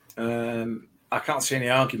 I can't see any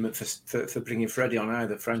argument for bringing Freddie on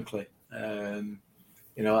either. Frankly, at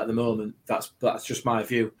the moment, that's just my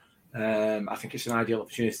view. I think it's an ideal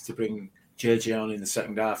opportunity to bring JJ on in the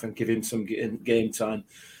second half and give him some game time.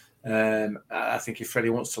 I think if Freddie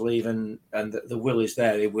wants to leave and the will is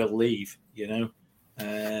there, he will leave.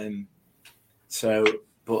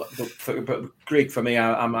 But Grigg, for me,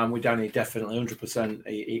 I'm with Danny, definitely 100%.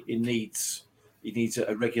 He needs he needs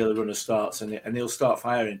a regular run of starts, and he'll start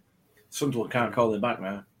firing. Sunderland can't call him back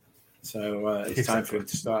now, so it's time for him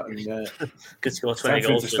to start. And could score 20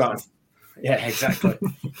 goals. Yeah, exactly.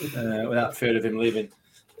 Without fear of him leaving.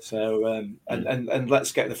 So and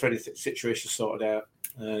let's get the Freddie situation sorted out.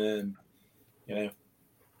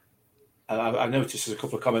 I noticed there's a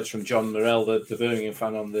couple of comments from John Morell, the Birmingham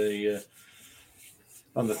fan,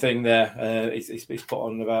 on the thing there. He's put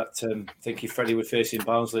on about thinking Freddie would face in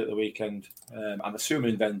Barnsley at the weekend. I'm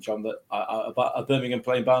assuming then, John, that about Birmingham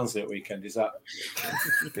playing Barnsley at weekend. Is that?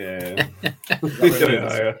 Yeah.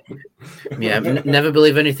 Never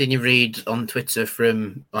believe anything you read on Twitter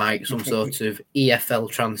from like some sort of EFL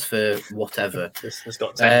transfer, whatever. It's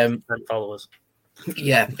got 10 followers.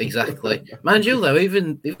 Yeah, exactly. Mind you, though,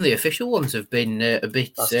 even the official ones have been a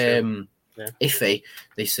bit iffy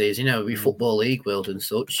this season. You know, with Football League World and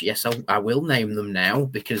such. Yes, I will name them now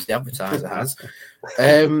because the advertiser has.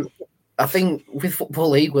 I think with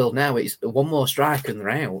Football League World now, it's one more strike and they're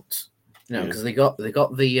out. You know, because they got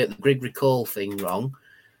the Gregory Cole thing wrong.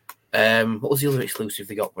 What was the other exclusive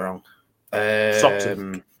they got wrong?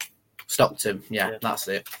 Stockton. Yeah, that's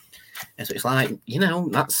it. And so it's like, you know,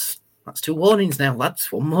 that's 2 warnings now,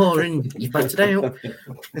 lads. 1 more and you've battered out.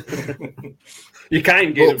 You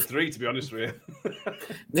can't give them 3, to be honest with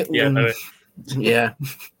you. Yeah.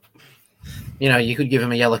 You know, you could give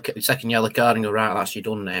him a second yellow card and go, right, that's you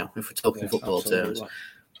done now, if we're talking football absolutely.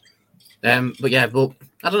 terms. But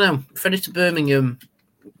I don't know. Freddie to Birmingham,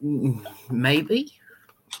 maybe.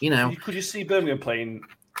 You know. Could you see Birmingham playing,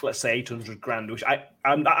 let's say, 800 grand, which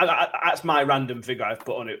that's my random figure I've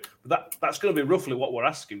put on it. But that's going to be roughly what we're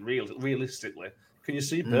asking, realistically. Can you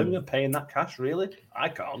see Birmingham paying that cash, really? I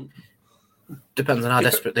can't. Depends on how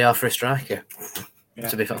desperate they are for a striker,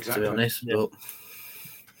 to be honest. Yeah. But...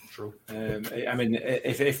 True. I mean,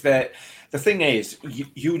 if they're... The thing is,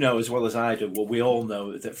 you know as well as I do, well, we all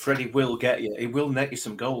know that Freddie will get you. He will net you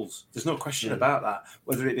some goals. There's no question about that.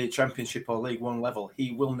 Whether it be Championship or League One level,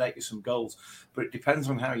 he will net you some goals. But it depends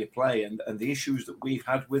on how you play. And the issues that we've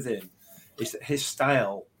had with him is that his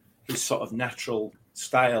style, his sort of natural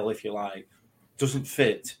style, if you like, doesn't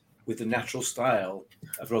fit with the natural style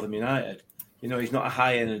of Rotherham United. You know, he's not a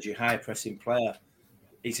high energy, high pressing player.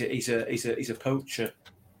 He's a poacher,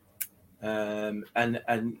 and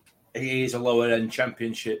he is a lower end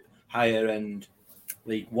Championship, higher end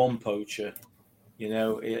League One poacher. You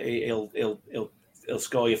know, he'll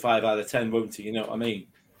score you 5 out of 10, won't he? You know what I mean?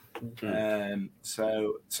 Mm-hmm.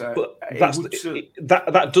 But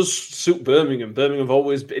that does suit Birmingham. Birmingham have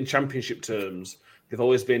always, in Championship terms, they've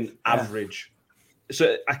always been average.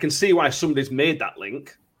 So I can see why somebody's made that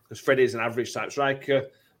link, because Freddie is an average type striker.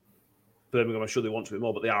 Birmingham, I'm sure they want to be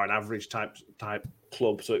more, but they are an average type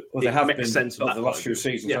club. So they have makes been sense over the last few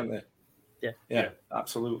seasons, haven't they? Yeah,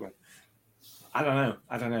 absolutely. I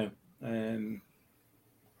don't know.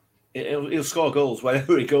 He'll score goals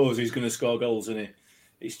wherever he goes. He's going to score goals, isn't he?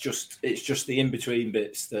 It's just the in between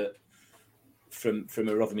bits that, from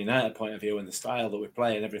a Rotherham United point of view, and the style that we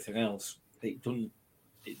play and everything else, it don't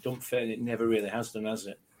fit. And it never really has done, has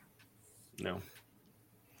it?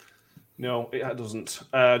 No, it doesn't.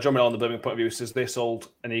 John Mill on the Birmingham point of view says they sold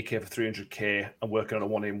an EK for 300k and working on a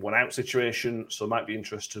 1-in, 1-out situation, so might be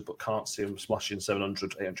interested, but can't see them splashing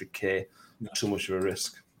 700, 800k. Too much of a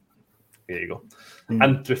risk. There you go.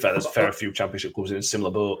 And to be fair, there's a fair few Championship clubs in a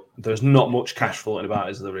similar boat. There's not much cash floating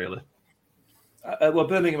about, is there really? Well,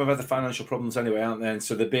 Birmingham have had the financial problems anyway, aren't they? And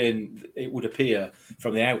so it would appear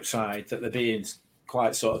from the outside that they're being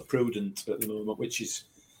quite sort of prudent at the moment, which is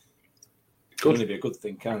going to be a good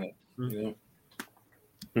thing, can't it? You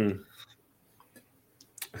know?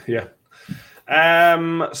 Yeah.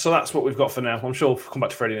 So that's what we've got for now. I'm sure we'll come back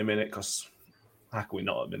to Freddie in a minute, because how can we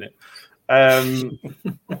not a minute? The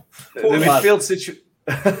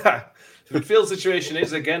midfield situation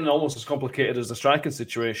is again almost as complicated as the striking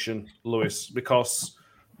situation, Lewis, because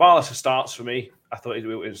Barlaser starts for me. I thought he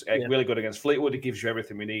was really good against Fleetwood. He gives you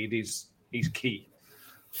everything we need. He's key.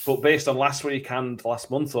 But based on last week and last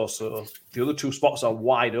month or so, the other 2 spots are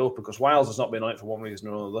wide open because Wiles has not been on it for one reason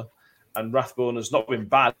or another. And Rathbone has not been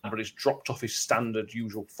bad, but he's dropped off his standard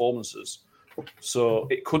usual performances. So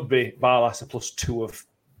it could be Barlaser plus 2 of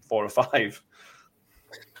 4 or 5.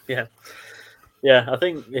 Yeah. I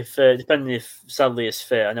think if depending if Sadly is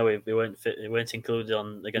fit, I know we weren't fit, he weren't included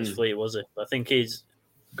on against Fleet, was it? But I think he's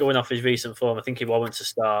going off his recent form. I think he warrants to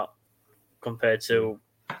start compared to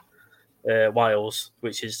Wiles,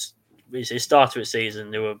 which is his start of the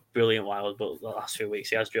season. They were brilliant Wiles, but the last few weeks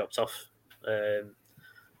he has dropped off.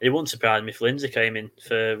 It wouldn't surprise me if Lindsay came in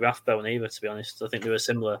for Rathbone either, to be honest. I think they were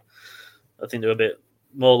similar. I think they were a bit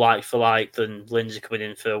more like for like than Lindsay coming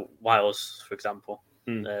in for Wiles, for example.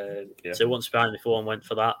 So it wouldn't surprise me if one went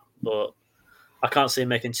for that, but I can't see him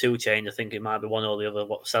making two change. I think it might be one or the other.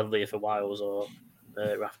 Sadly, for Wiles or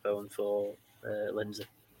Rathbone for Lindsay.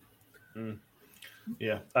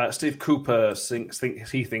 Yeah, Steve Cooper thinks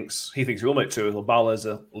he will make two with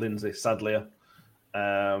Barlaser, Lindsay, Sadlier.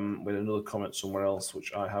 With another comment somewhere else,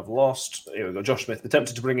 which I have lost. Here we go. Josh Smith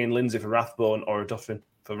attempted to bring in Lindsay for Rathbone or a Duffin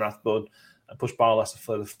for Rathbone and push Barlaser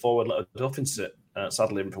further forward. Let a Duffin sit.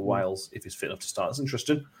 Sadly, even for Wiles if he's fit enough to start. That's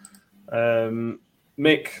interesting.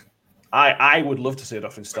 Mick, I would love to see a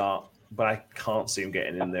Duffin start, but I can't see him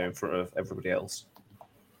getting in there in front of everybody else.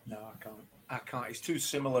 No, I can't. It's too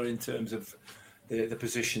similar in terms of the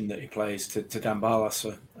position that he plays to Dan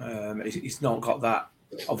Barlaser. He's not got that.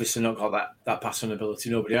 Obviously, not got that passing ability.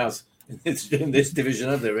 Nobody has in this division,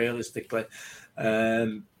 have they? Realistically,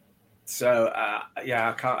 I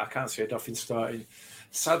can't see a Duffin starting.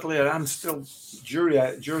 Sadlier, I'm still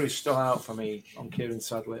jury's still out for me on Kieran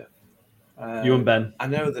Sadlier. You and Ben. I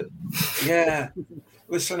know that. Yeah,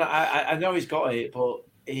 listen, I know he's got it, but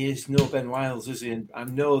he is no Ben Wiles, is he? And I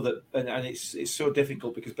know that, and it's so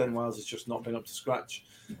difficult because Ben Wiles has just not been up to scratch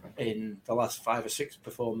in the last 5 or 6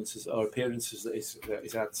 performances or appearances that he's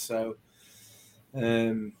had. So, I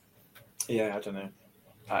don't know.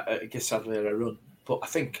 I guess sadly a run. But I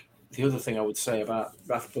think the other thing I would say about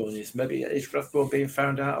Rathbone is maybe is Rathbone being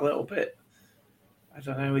found out a little bit. I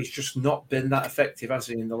don't know. He's just not been that effective, has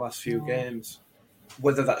he, in the last few games?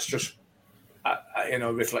 Whether that's just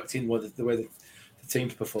reflecting whether the way the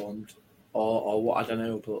team's performed or what, I don't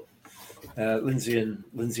know. But Lindsay and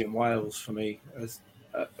Wiles for me as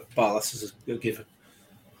Barlaser is a given.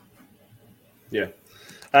 Yeah.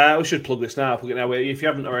 We should plug this now. If you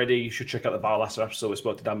haven't already, you should check out the Barlaser episode. We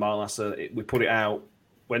spoke to Dan Barlaser. We put it out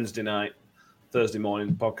Wednesday night, Thursday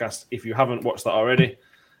morning podcast. If you haven't watched that already,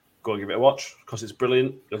 go and give it a watch because it's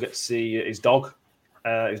brilliant. You'll get to see his dog.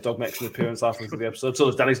 His dog makes an appearance halfway through the episode. So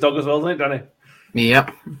there's Danny's dog as well, isn't it, Danny?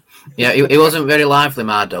 Yeah. He wasn't very lively,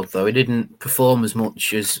 my dog, though. He didn't perform as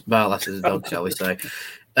much as Barlaser's dog, shall we say.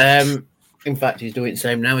 In fact, he's doing the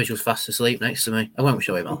same now. He's just fast asleep next to me. I won't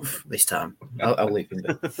show him off this time. I'll leave him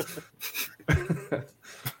there.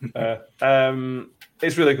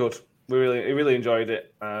 It's really good. He really enjoyed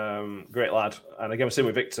it. Great lad. And again, we're seeing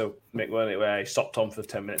with Victor, Mick, weren't it, where he stopped on for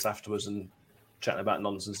 10 minutes afterwards and chatting about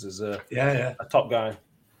nonsense as a top guy.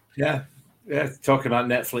 Yeah, talking about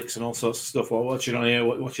Netflix and all sorts of stuff. While watching on here,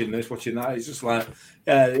 watching this, watching that. It's just like,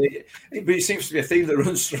 but it seems to be a theme that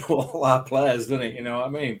runs through all our players, doesn't it? You know what I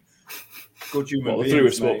mean? Good human beings. 3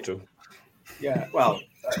 we've spoke to. Yeah, well,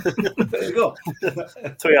 there you go.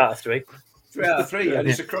 3 out of 3. 3 out of 3, and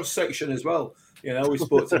it's a cross section as well. You know, we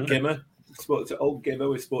spoke to Gimmer, we spoke to old Gimmer,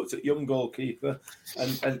 we spoke to young goalkeeper,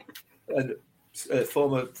 and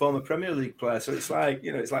former Premier League player. So it's like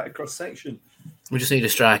a cross section. We just need a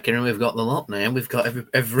striker, and we've got the lot now. We've got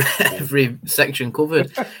every section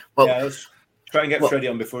covered. Well, let's try and get Freddie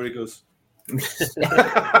on before he goes. That'd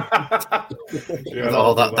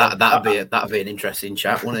be an interesting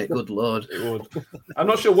chat, wouldn't it? Good lord, it would. I'm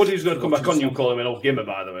not sure Woody's going to come back on. You call him an old Gimmer,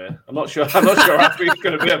 by the way. I'm not sure how happy he's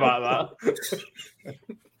going to be about that.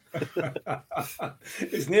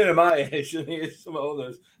 It's nearer my age than he is some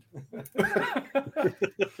others.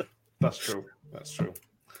 That's true.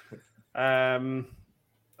 So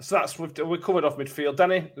that's we covered off midfield.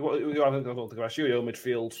 Danny, what do you have to ask you? Your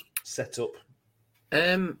midfield setup.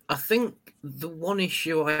 I think the one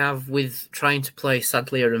issue I have with trying to play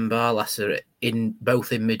Sadlier and Barlaser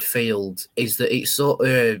both in midfield is that it sort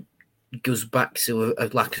of goes back to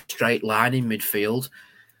like a straight line in midfield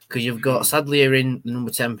because you've got Sadlier in the number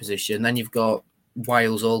 10 position, then you've got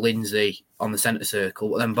Wiles or Lindsay on the centre circle,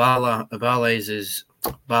 but then Barlaser's,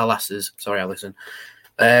 sorry, Alison,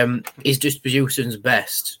 his distribution's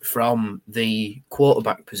best from the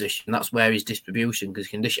quarterback position. That's where his distribution, because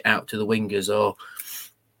he can dish it out to the wingers or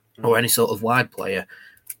any sort of wide player.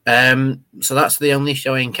 So that's the only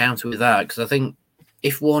issue I encounter with that, because I think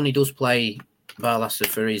if Warney does play Barlaser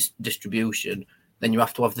for his distribution, then you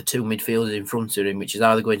have to have the 2 midfielders in front of him, which is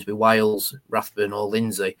either going to be Wiles, Rathbone or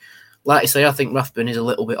Lindsay. Like I say, I think Rathbone is a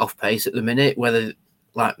little bit off pace at the minute, whether,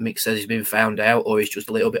 like Mick says, he's been found out or he's just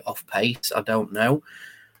a little bit off pace. I don't know.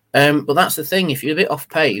 But that's the thing. If you're a bit off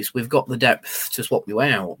pace, we've got the depth to swap you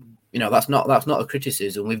out. You know, that's not a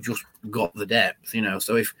criticism. We've just got the depth, you know.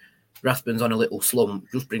 So if Rathbone's on a little slump,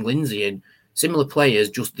 just bring Lindsay in. Similar players,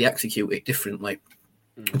 just they execute it differently.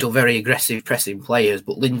 They're very aggressive pressing players,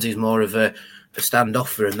 but Lindsay's more of a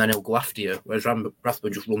standoffer and then he'll go after you, whereas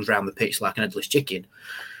Rathbone just runs around the pitch like an headless chicken.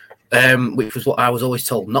 which was what I was always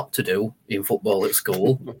told not to do in football at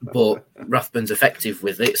school. But Rathbone's effective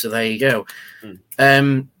with it, so there you go.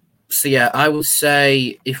 So yeah, I would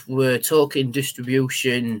say if we're talking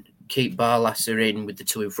distribution, keep Barlasser in with the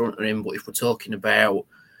two in front of him. But if we're talking about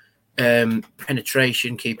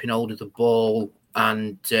penetration, keeping hold of the ball,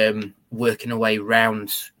 and working away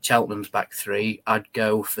round Cheltenham's back three, I'd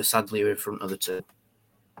go for Sadlier in front of the two.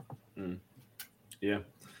 Yeah,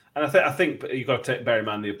 and I think you've got to bear in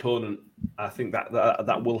mind the opponent. I think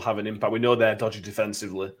that will have an impact. We know they're dodgy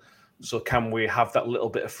defensively, so can we have that little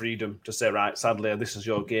bit of freedom to say, right, Sadlier, this is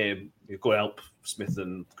your game. You go help Smith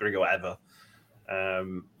and Grigg or whatever.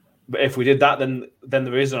 But if we did that, then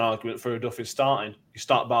there is an argument for Oduffin starting. You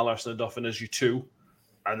start Barlaser and Oduffin as your two,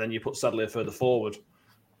 and then you put Sadlier further forward.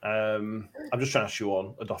 I'm just trying to shoe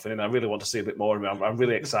on Oduffin, and I really want to see a bit more of him. I'm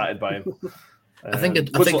really excited by him. I think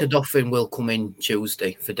Oduffin will come in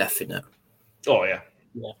Tuesday for definite. Oh yeah.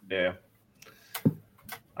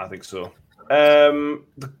 I think so. The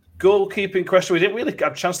goalkeeping question, we didn't really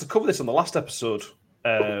have a chance to cover this on the last episode,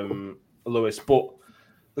 Lewis, but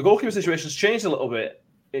the goalkeeping situation's changed a little bit.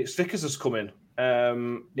 It's Vickers has come in.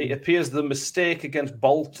 It appears the mistake against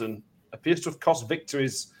Bolton appears to have cost Victor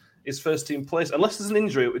his first team place. Unless there's an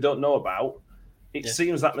injury that we don't know about, it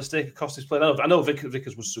seems that mistake cost his place. I know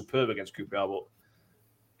Vickers was superb against QPR, but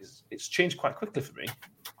it's changed quite quickly for me.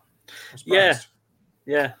 Yeah.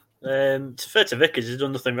 To fair to Vickers, he's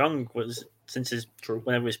done nothing wrong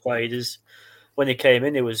whenever he's played. When he came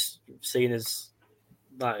in, he was seen as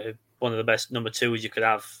like one of the best number twos you could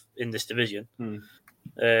have in this division.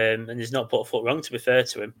 And he's not put a foot wrong, to be fair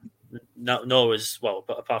to him. Nor was, well,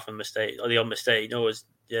 but apart from the odd mistake, nor was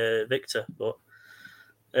Victor. But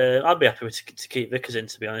I'd be happy to keep Vickers in,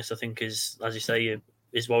 to be honest. I think, as you say,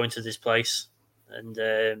 he's warranted his place. And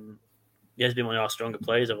he has been one of our stronger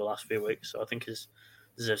players over the last few weeks. So I think he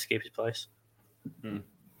deserves to keep his place.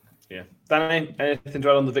 Yeah. Danny, anything to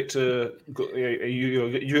add on the Victor?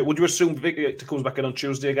 Would you assume Victor comes back in on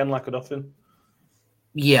Tuesday again like Oduffin?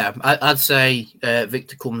 Yeah, I'd say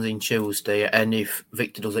Victor comes in Tuesday, and if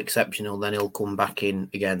Victor does exceptional, then he'll come back in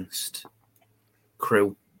against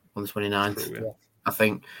Crewe on the 29th, I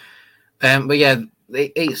think. But yeah,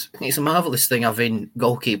 it's a marvellous thing having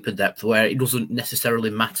goalkeeper depth where it doesn't necessarily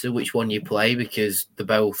matter which one you play because they're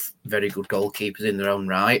both very good goalkeepers in their own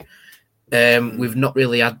right. We've not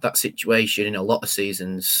really had that situation in a lot of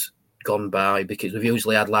seasons gone by because we've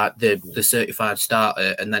usually had like the certified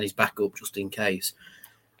starter and then his backup just in case.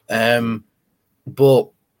 But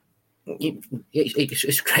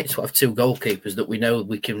it's great to have two goalkeepers that we know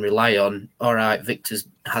we can rely on. All right, Victor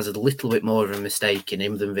has a little bit more of a mistake in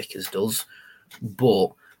him than Vickers does, but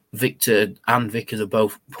Victor and Vickers have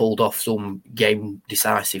both pulled off some game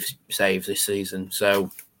decisive saves this season.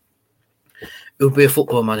 So it would be a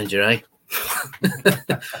Football Manager, eh?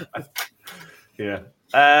 Yeah.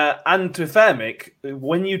 And to be fair, Mick,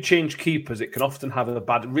 when you change keepers, it can often have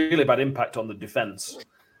a really bad impact on the defence.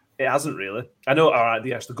 It hasn't really. I know, all right,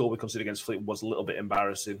 yes, the goal we conceded against Fleetwood was a little bit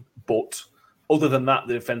embarrassing, but other than that,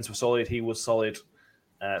 the defence was solid. He was solid.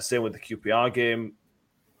 Same with the QPR game.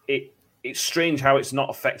 It's strange how it's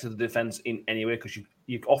not affected the defence in any way because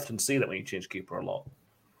you often see that when you change keeper a lot.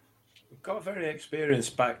 We've got a very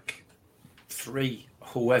experienced back three,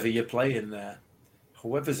 whoever you're playing there,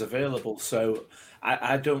 whoever's available. So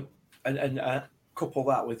I don't, and couple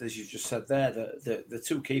that with, as you just said there, the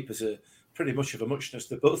two keepers are pretty much of a muchness.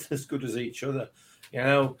 They're both as good as each other. You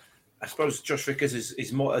know, I suppose Josh Vickers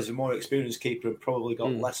is more as a more experienced keeper and probably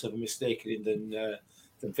got less of a mistake in him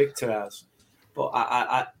than Victor has. But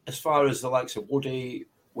I as far as the likes of Woody,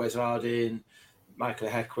 Wes Harding, Michael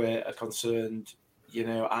Heckway are concerned, you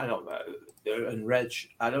know, I don't know, and Reg,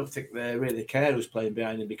 I don't think they really care who's playing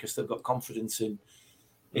behind him because they've got confidence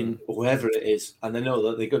in whoever it is, and they know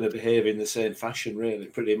that they're going to behave in the same fashion, really,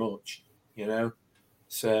 pretty much, you know.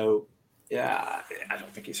 So, yeah, I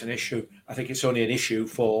don't think it's an issue. I think it's only an issue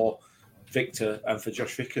for Victor and for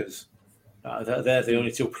Josh Vickers. They're the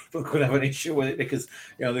only two people who could have an issue with it because,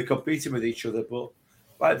 you know, they're competing with each other. But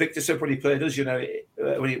like Victor said when he played us, you know,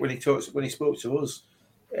 when he spoke to us,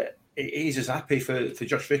 he's as happy for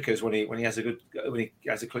Josh Vickers when he has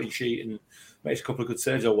a clean sheet and makes a couple of good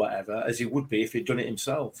saves or whatever as he would be if he'd done it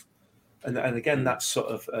himself. And again, that's sort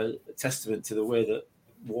of a testament to the way that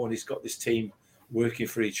Warney's got this team working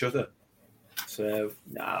for each other. So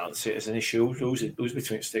I don't see it as an issue. Who's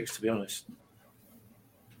between sticks, to be honest.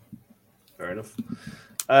 Fair enough.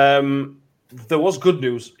 There was good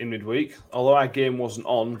news in midweek. Although our game wasn't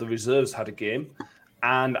on, the reserves had a game,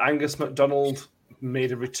 and Angus MacDonald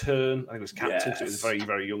made a return. I think it was captain. Yes. So it was a very,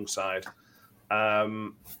 very young side.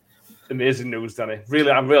 amazing news, Danny.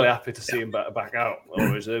 Really, I'm really happy to see him back out on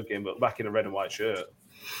a reserve game, but back in a red and white shirt.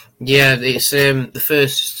 Yeah, it's the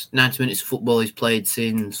first 90 minutes of football he's played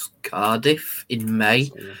since Cardiff in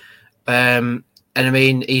May. And I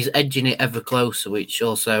mean, he's edging it ever closer, which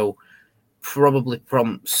also probably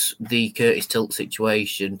prompts the Curtis Tilt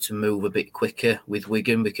situation to move a bit quicker with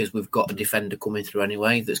Wigan, because we've got a defender coming through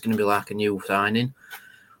anyway that's going to be like a new signing.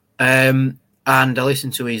 And I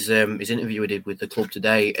listened to his interview he did with the club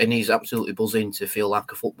today, and he's absolutely buzzing to feel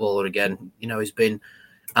like a footballer again. You know, he's been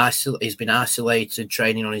isolated,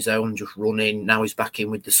 training on his own, just running. Now he's back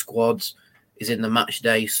in with the squads. He's in the match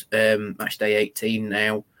day 18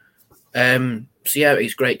 now. So yeah,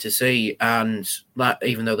 it's great to see. And like,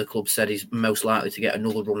 even though the club said he's most likely to get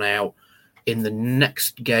another run out in the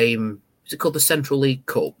next game, is it called the Central League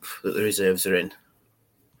Cup that the reserves are in?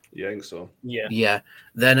 Yeah, I think so. Yeah.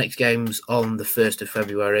 Their next game's on the 1st of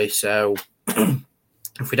February. So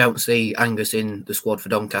if we don't see Angus in the squad for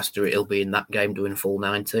Doncaster, it'll be in that game doing full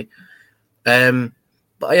 90. But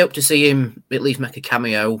I hope to see him at least make a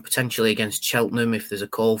cameo, potentially against Cheltenham if there's a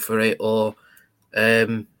call for it, or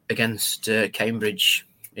against Cambridge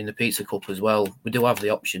in the Pizza Cup as well. We do have the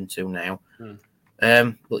option to now.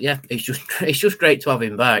 But yeah, it's just great to have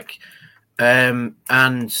him back.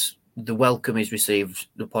 And the welcome he's received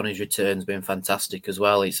upon his return has been fantastic as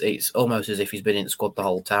well. It's almost as if he's been in the squad the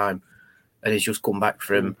whole time, and he's just come back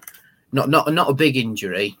from not a big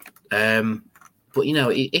injury. But you know,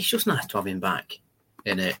 it's just nice to have him back,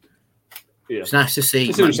 isn't it? Yeah. It's nice to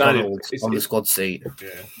see McDonald on the squad seat.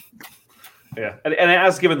 Yeah, and it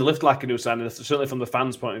has given the lift like a new signing. Certainly from the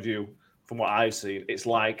fans' point of view, from what I've seen, it's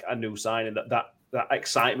like a new signing. That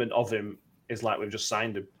excitement of him is like we've just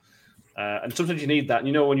signed him. And sometimes you need that. And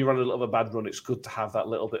you know, when you run a little bit of a bad run, it's good to have that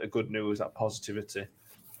little bit of good news, that positivity.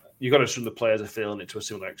 You've got to assume the players are feeling it to a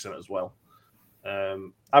similar extent as well.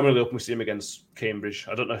 I'm really hoping we see him against Cambridge.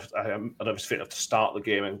 I don't know if he's fit enough to start the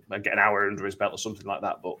game and get an hour under his belt or something like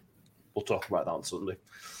that, but we'll talk about that on Sunday.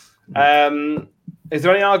 Is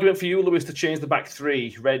there any argument for you, Lewis, to change the back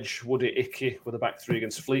three? Reg, Woody, Icky with the back three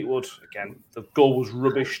against Fleetwood. Again, the goal was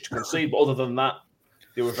rubbish to concede, but other than that,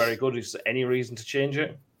 they were very good. Is there any reason to change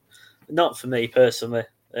it? Not for me personally.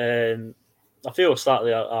 I feel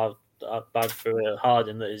slightly bad for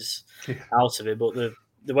Harding that is out of it, but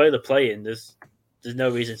the way they're playing, there's no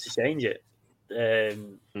reason to change it. They're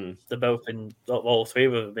both been, all three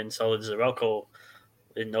of them have been solid as a rock or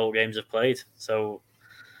in all games I've played. So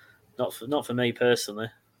not for me personally.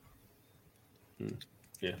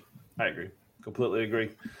 Yeah, I agree. Completely agree.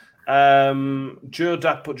 Joel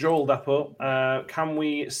Dapo, can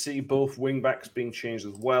we see both wing backs being changed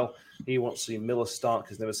as well? He wants to see Miller start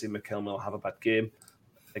because he's never seen Mikel Miller have a bad game.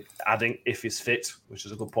 Adding if he's fit, which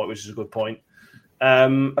is a good point.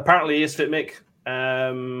 Apparently he is fit, Mick.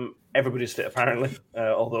 Everybody's fit apparently,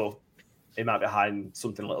 although he might be hiding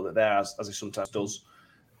something a little bit there as he sometimes does.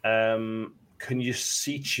 Can you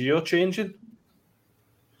see Chio changing?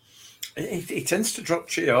 He tends to drop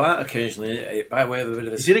Chio out occasionally by way of a bit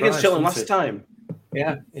of a surprise. He did against Cheltenham last time.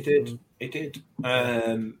 Yeah, he did. He did.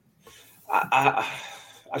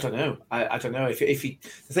 I don't know. I don't know if he.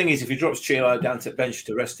 The thing is, if he drops Chio down to bench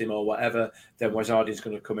to rest him or whatever, then Wes Harding's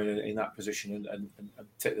going to come in that position and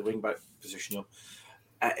take the wing back position up.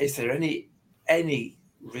 Is there any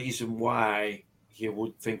reason why you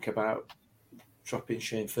would think about dropping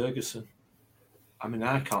Shane Ferguson? I mean,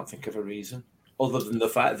 I can't think of a reason other than the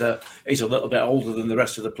fact that he's a little bit older than the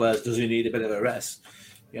rest of the players. Does he need a bit of a rest?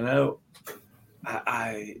 You know,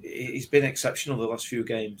 he's been exceptional the last few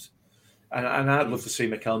games. And I'd love to see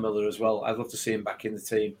Mikel Miller as well. I'd love to see him back in the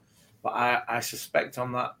team. But I suspect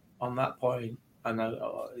on that point, and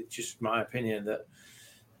it's just my opinion, that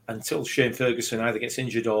until Shane Ferguson either gets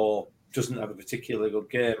injured or doesn't have a particularly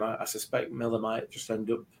good game, I suspect Miller might just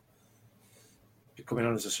end up coming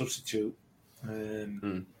on as a substitute,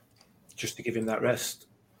 just to give him that rest.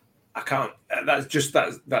 I can't.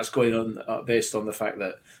 That's going on based on the fact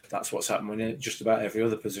that that's what's happening in just about every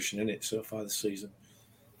other position in it so far this season.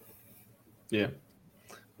 Yeah.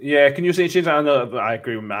 Can you see a change? I know, but I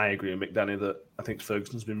agree with Mick, Danny, that I think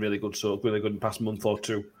Ferguson's been really good in the past month or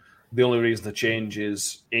two. The only reason the change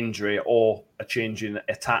is injury or a change in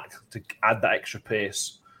attack to add that extra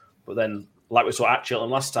pace. But then, like we saw at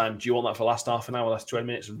Cheltenham last time, do you want that for the last half an hour, last 20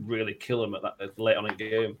 minutes, and really kill him at that late on in the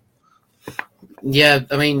game? Yeah,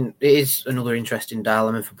 I mean, it is another interesting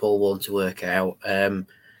dilemma for Paul Warne to work out.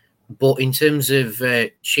 But in terms of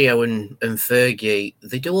Chio and Fergie,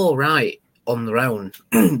 they do all right on their own.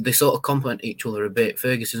 They sort of complement each other a bit.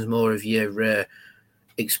 Ferguson's more of your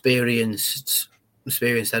experienced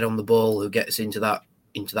head on the ball who gets into that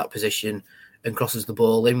position, and crosses the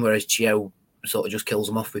ball in, whereas Chio sort of just kills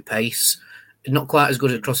them off with pace. Not quite as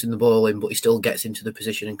good at crossing the ball in, but he still gets into the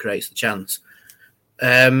position and creates the chance.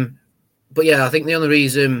 But yeah, I think the only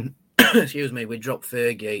reason, we dropped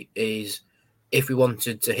Fergie is if we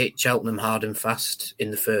wanted to hit Cheltenham hard and fast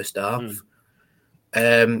in the first half.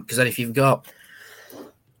 Because then if you've got,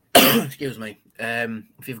 if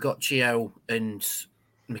you've got Chio and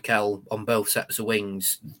Mikel on both sets of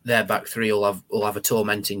wings, their back three will have a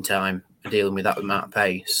tormenting time dealing with that amount of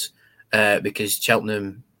pace. Because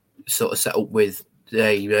Cheltenham sort of set up with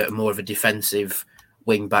a more of a defensive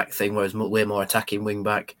wing back thing, whereas we're more attacking wing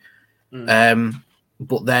back.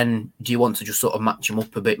 But then, do you want to just sort of match them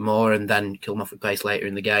up a bit more and then kill them off with pace later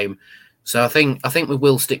in the game? So I think we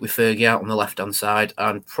will stick with Fergie out on the left hand side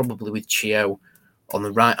and probably with Chio on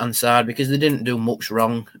the right hand side, because they didn't do much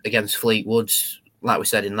wrong against Fleetwood. Like we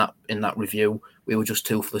said in that review, we were just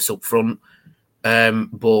toothless up front.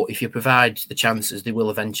 But if you provide the chances, they will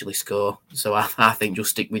eventually score. So I think just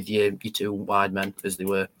stick with your two wide men as they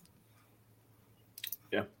were.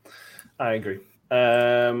 Yeah, I agree.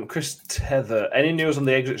 Chris Tether, any news on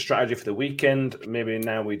the exit strategy for the weekend? Maybe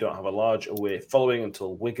now we don't have a large away following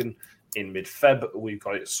until Wigan in mid-Feb. We've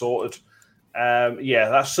got it sorted.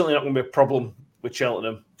 That's certainly not going to be a problem with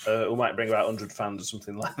Cheltenham. We might bring about 100 fans or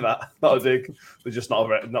something like that. Not a big, but just not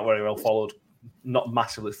very well followed, not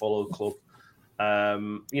massively followed club.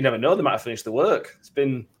 You never know, they might have finished the work. It's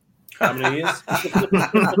been how many years?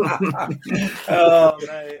 Oh,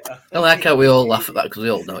 mate. I like how we all laugh at that because we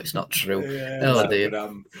all know it's not true. Yeah, dear.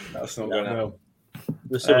 That's not going to happen.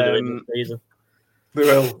 We're still doing this season. We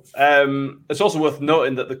will. It's also worth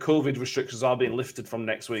noting that the COVID restrictions are being lifted from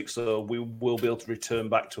next week, so we will be able to return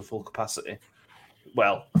back to a full capacity.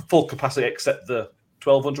 Well, full capacity except the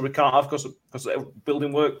 1,200 we can't have because of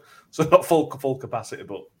building work. So not full capacity,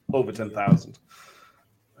 but over 10,000.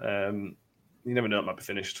 You never know, it might be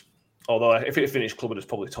finished. Although if it finished, Club would have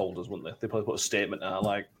probably told us, wouldn't they? They probably put a statement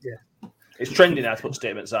out. It's trending now to put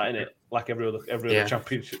statements out, isn't it? Like every other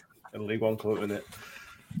championship and League One club, isn't it?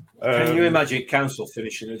 Can you imagine council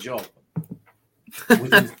finishing a job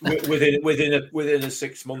within a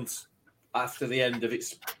 6 months after the end of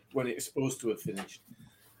its when it's supposed to have finished?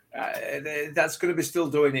 That's going to be still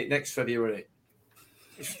doing it next February.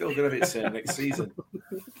 It's still going to be the same next season.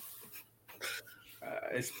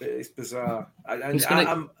 It's bizarre. I'm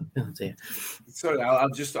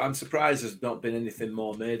surprised there's not been anything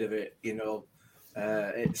more made of it.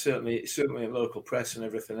 It's certainly in local press and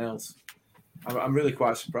everything else. I'm really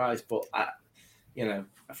quite surprised, but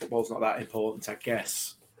football's not that important, I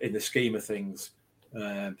guess, in the scheme of things,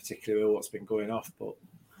 particularly with what's been going off. But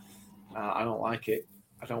I don't like it.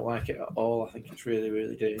 I don't like it at all. I think it's really,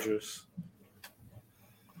 really dangerous.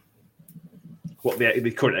 What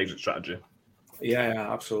the current exit strategy?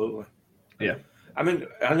 Yeah, absolutely. Yeah. I mean,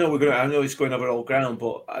 I know it's going over old ground,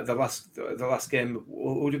 but the last game,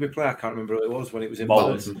 who did we play? I can't remember who it was when it was in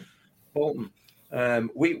Bolton.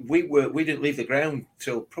 We didn't leave the ground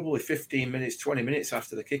till probably 15 minutes, 20 minutes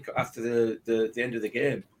after the kick, after the end of the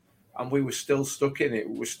game, and we were still stuck in it.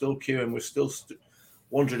 We were still queuing. We're still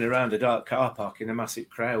wandering around a dark car park in a massive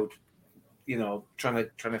crowd, trying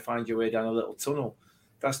to find your way down a little tunnel.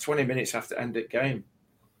 That's 20 minutes after end of game.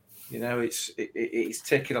 It's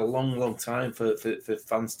taken a long time for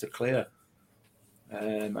fans to clear,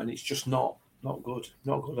 and it's just not good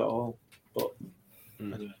at all. But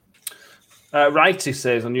anyway. Righty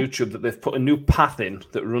says on YouTube that they've put a new path in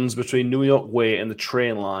that runs between New York Way and the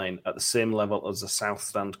train line at the same level as the South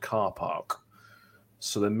Stand car park.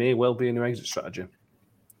 So there may well be a new exit strategy.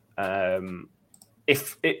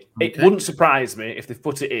 It wouldn't surprise me if they've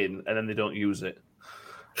put it in and then they don't use it.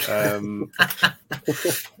 Yeah,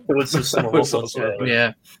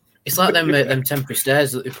 it's like them temporary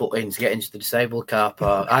stairs that they put in to get into the disabled car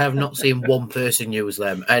park. I have not seen one person use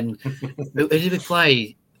them. And who did we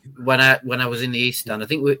play when I was in the East Stand? I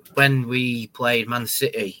think when we played Man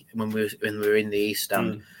City when we were in the East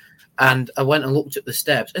Stand, and I went and looked at the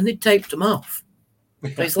steps and they taped them off.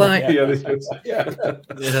 It's like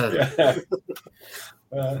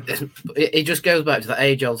it just goes back to that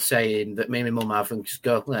age-old saying that me and my mum have, and just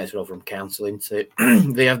go, it's all from council, isn't it?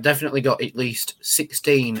 They have definitely got at least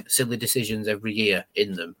 16 silly decisions every year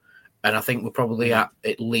in them, and I think we're probably at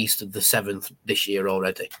least the 7th this year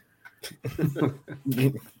already.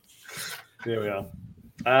 Here we are.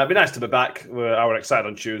 It'd be nice to be back. I was excited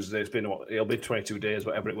on Tuesday. It'll be 22 days,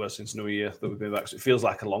 whatever it was, since New Year that we've been back. So it feels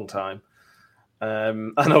like a long time.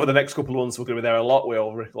 And over the next couple of months, we're going to be there a lot. We're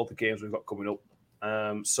over all the games we've got coming up.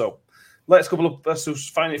 So let's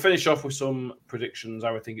just finish off with some predictions.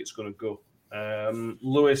 How I think it's going to go.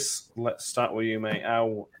 Lewis, let's start with you, mate.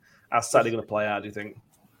 How How's Saturday going to play out, do you think?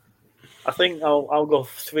 I think I'll go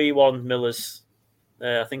 3-1 Millers.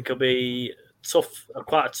 I think it'll be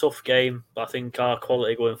quite a tough game, but I think our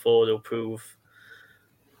quality going forward will prove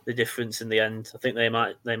the difference in the end. I think they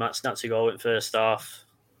might snatch a goal in first half,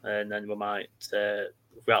 and then we might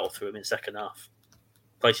rattle through them in second half.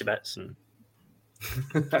 Place your bets.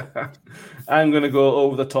 I'm going to go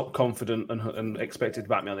over the top, confident, and expected to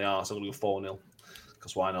back me on the arse. I'm going to go 4-0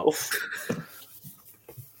 because why not?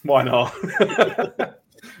 Why not?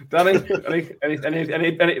 Danny, any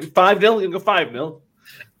 5-0? You can go 5-0.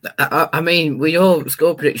 I mean, with your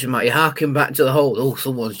score prediction, Matt, you harken back to the whole,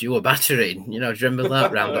 someone's due a battering. You know, do you remember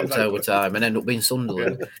that round October time and end up being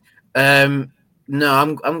Sunderland? Yeah.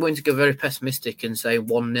 No, I'm going to go very pessimistic and say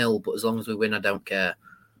 1-0, but as long as we win, I don't care.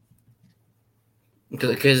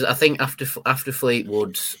 Because I think after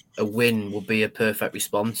Fleetwood, a win would be a perfect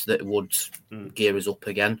response that would gear us up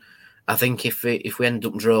again. I think if we end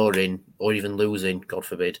up drawing or even losing, God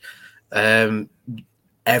forbid,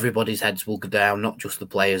 everybody's heads will go down, not just the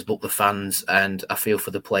players, but the fans. And I feel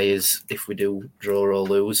for the players if we do draw or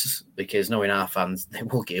lose, because knowing our fans, they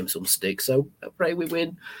will give them some stick. So I pray we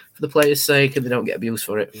win for the players' sake and they don't get abused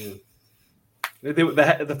for it.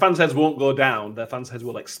 The fans' heads won't go down. Their fans' heads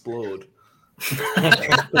will explode.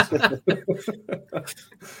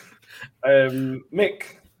 Mick,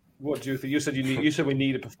 what do you think? You said we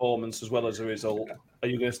need a performance as well as a result. Are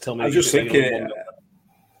you going to tell me? I was just thinking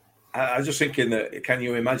that. Can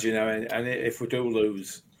you imagine? And if we do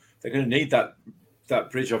lose, they're going to need that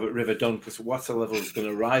bridge over at River Dun, because water level is going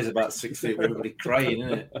to rise about 6 feet with everybody crying,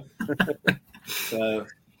 isn't it? So,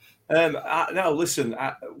 no, listen.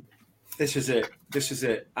 This is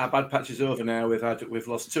it. Our bad patch is over now. We've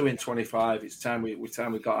lost 2 in 25. It's time we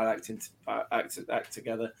got our act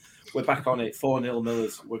together. We're back on it. 4-0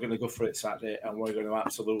 Millers. We're going to go for it Saturday, and we're going to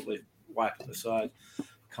absolutely wipe it aside.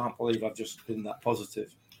 Can't believe I've just been that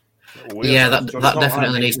positive. Yeah, that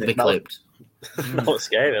definitely needs to be clipped. Not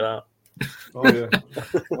scary, that. Oh yeah. I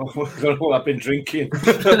don't know what I've been drinking.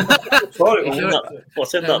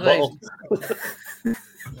 What's in that bottle?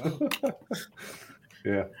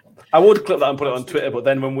 Yeah. I would clip that and put it on Twitter, but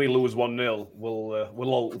then when we lose 1-0,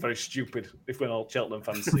 we'll all look very stupid if we're all Cheltenham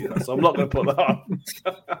fans see that. So I'm not going to put that on.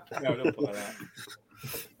 No, don't put that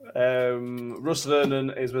on. Russ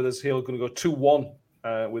Vernon is with us. He's going to go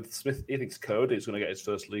 2-1 with Smith. He thinks Cody is going to get his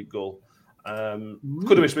first league goal. Could have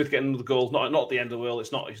been Smith getting another goal. Not at the end of the world.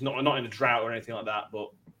 He's not in a drought or anything like that.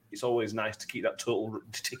 But it's always nice to keep that total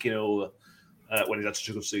ticking over when he's had such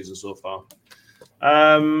a good season so far.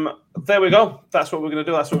 There we go. That's what we're going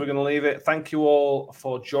to do. That's where we're going to leave it. Thank you all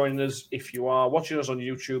for joining us. If you are watching us on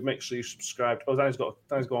YouTube, make sure you subscribe. Oh, Danny's go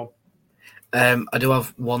on. I do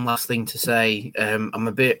have one last thing to say. I'm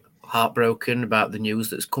a bit heartbroken about the news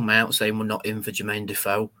that's come out saying we're not in for Jermaine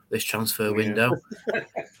Defoe this transfer window.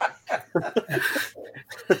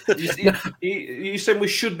 You saying we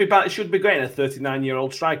should be back? Should be getting a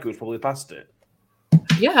 39-year-old striker who's probably past it.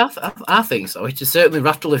 Yeah, I think so. It has certainly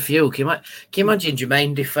rattled a few. Can you imagine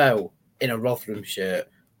Jermaine Defoe in a Rotherham shirt?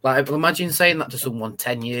 Like, imagine saying that to someone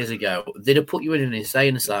 10 years ago. They'd have put you in an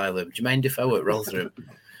insane asylum. Jermaine Defoe at Rotherham.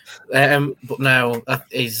 But now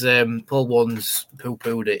he's Paul Warren's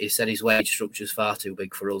poo-pooed it. He said his wage structure is far too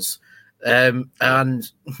big for us. And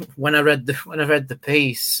when I read the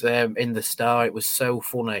piece in the Star, it was so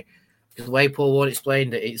funny because the way Paul Warren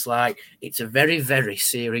explained it, it's like it's a very, very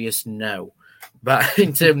serious no. But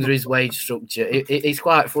in terms of his wage structure, it's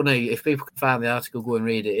quite funny. If people can find the article, go and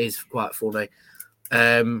read it. It is quite funny.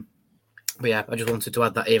 But yeah, I just wanted to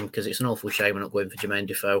add that in because it's an awful shame we're not going for Jermaine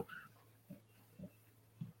Defoe.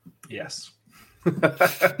 Yes.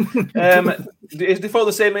 Is Defoe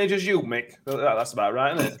the same age as you, Mick? That's about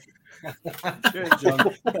right, isn't it? John.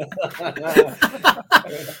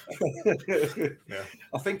 Yeah.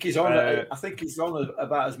 I think he's on. I think he's on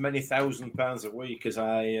about as many £1,000 a week as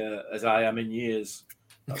I am in years.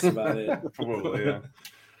 That's about it. Probably, yeah.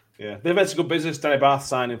 Yeah, they've had some good business. Danny Bath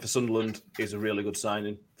signing for Sunderland is a really good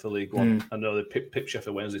signing for League One. I know they pipped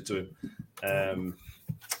Sheffield Wednesday to him.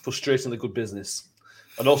 Frustratingly good business.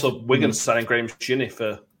 And also Wigan signing Graham Shinney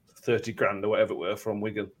for 30 grand or whatever it were from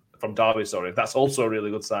Derby, sorry. That's also a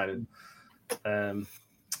really good signing.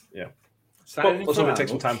 Yeah. But also it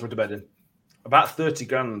takes some time for it to bed in. About 30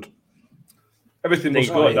 grand. Everything must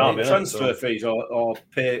go at Derby. Transfer fees or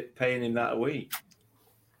paying him that a week.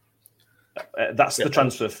 That's the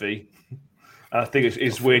transfer fee. I think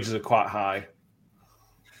his wages are quite high.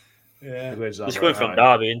 Yeah. He's going from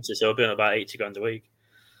Derby into, so he'll be on about 80 grand a week.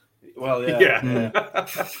 Well, yeah.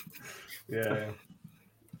 Yeah.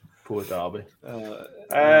 Poor Derby.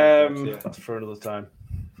 That's for another time.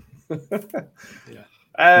 Yeah.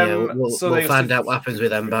 We'll find out what happens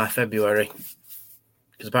with them by February.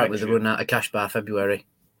 Because apparently they're running out of cash by February.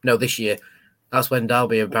 No, this year. That's when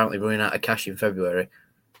Derby are apparently running out of cash in February.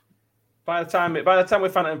 By the time we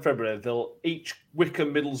find out in February, they'll each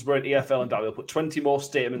Wycombe, Middlesbrough, EFL, and Derby will put 20 more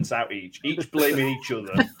statements out each blaming each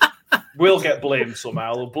other. We'll get blamed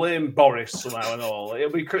somehow. They'll blame Boris somehow and all.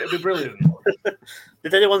 It'll be brilliant.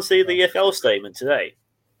 Did anyone see the EFL statement today?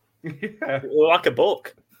 Yeah. Like a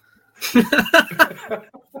book.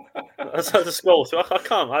 That's how to scroll through. I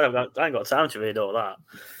can't. I ain't got time to read all that.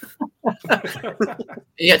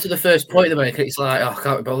 You get to the first point of the make, it's like, I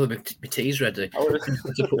can't be bothered. My tea's ready. I was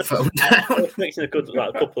to put phone down. I was mixing a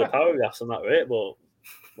couple of paragraphs on that rate, but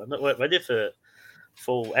I'm not ready for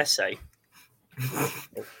full essay.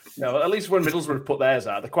 No, at least when Middlesbrough put theirs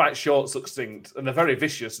out, they're quite short, succinct, and they're very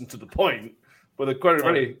vicious and to the point. But they're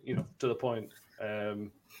very, to the point.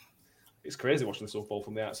 It's crazy watching this unfold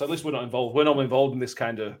from the outside. At least we're not involved. We're not involved in this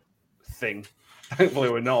kind of thing.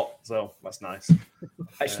 Thankfully, we're not. So that's nice.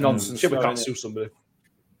 It's nonsense. We can't sue somebody.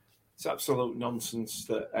 It's absolute nonsense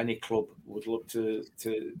that any club would look to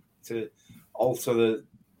alter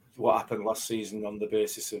what happened last season on the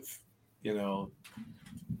basis of,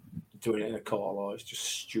 doing it in a court of law. It's just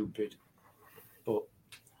stupid. But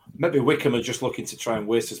maybe Wycombe are just looking to try and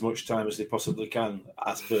waste as much time as they possibly can,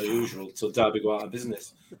 as per usual, till Derby go out of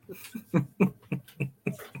business.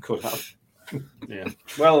 Could have. Yeah.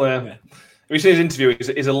 Well, if you see his interview,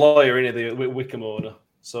 he's a lawyer, isn't he, the Wycombe owner?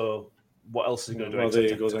 So what else is he going to do? Well, there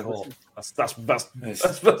you go. Court? That's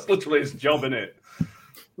literally his job, isn't it?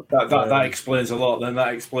 That explains a lot. Then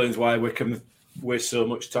that explains why Wycombe waste so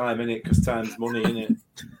much time in it, because time's money, innit?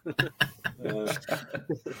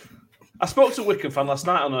 I spoke to a Wycombe fan last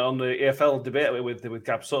night on the EFL debate with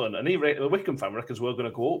Gab Sutton, and the Wycombe fan reckons we're going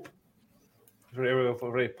to go up. Very,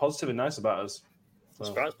 very positive and nice about us. So,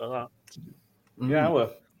 surprised by that. Yeah, I were.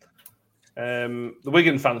 The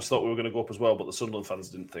Wigan fans thought we were going to go up as well, but the Sunderland fans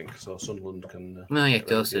didn't think. So Sunderland can. No, yeah, of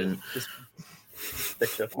course didn't. They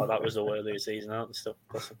should have thought that was the way of the season out and stuff.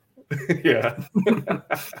 Yeah.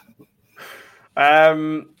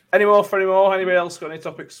 Any more? Anybody else got any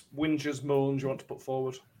topics, whinges, moans you want to put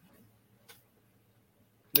forward?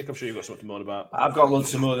 Nick, I'm sure you've got something to moan about. I've got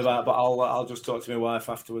lots to moan about, but I'll just talk to my wife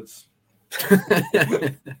afterwards. Yeah.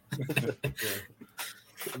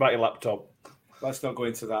 About your laptop. Let's not go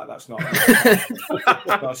into that. That's not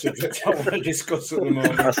a subject I want to discuss at the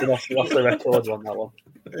moment. That's off the record on that one.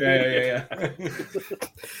 Yeah.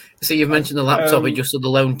 So you've mentioned the laptop, he just saw the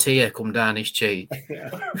lone tear come down his cheek. Yeah.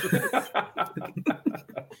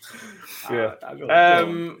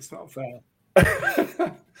 It's not fair.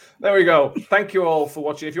 There we go. Thank you all for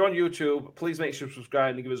watching. If you're on YouTube, please make sure to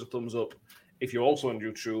subscribe and give us a thumbs up. If you're also on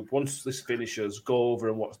YouTube, once this finishes, go over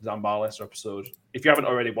and watch the Dan Barlester episode. If you haven't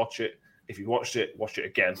already, watch it. If you've watched it, watch it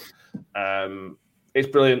again. It's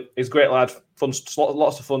brilliant. He's a great lad. Fun,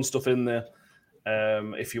 lots of fun stuff in there.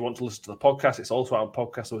 If you want to listen to the podcast, it's also out on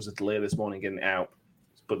podcast. There was a delay this morning getting it out,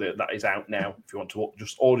 but that is out now. If you want to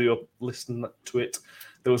just audio listen to it,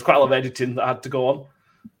 there was quite a lot of editing that had to go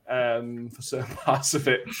on for certain parts of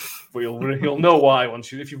it, but you'll know why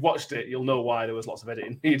if you've watched it, you'll know why there was lots of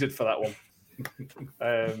editing needed for that one.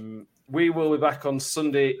 We will be back on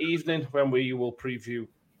Sunday evening when we will hopefully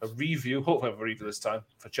have a review this time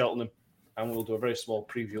for Cheltenham, and we'll do a very small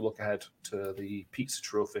preview look ahead to the Pizza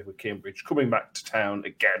Trophy with Cambridge coming back to town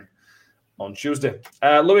again on Tuesday.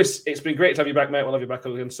 Lewis, it's been great to have you back, mate. We'll have you back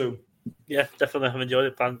again soon. Yeah, definitely. I've enjoyed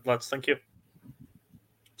it, lads. Thank you.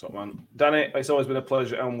 Top man. Danny, it's always been a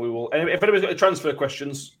pleasure, and we will. If anybody's got any transfer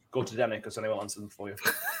questions, go to Danny because anyone will answer them for you.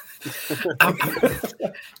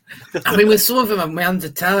 I mean, with some of them, my hands are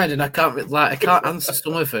tied, and I can't answer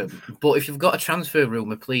some of them. But if you've got a transfer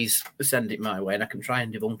rumour, please send it my way, and I can try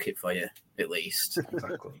and debunk it for you at least.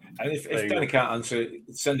 Exactly. And if Danny can't answer it,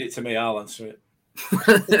 send it to me. I'll answer it.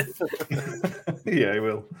 Yeah, he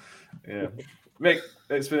will. Yeah, Mick,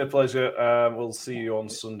 it's been a pleasure. We'll see you on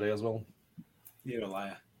Sunday as well. You're a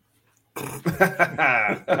liar.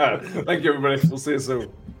 Thank you, everybody. We'll see you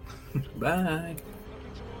soon. Bye.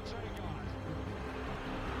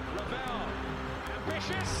 Ravel,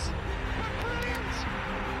 ambitious, brilliant.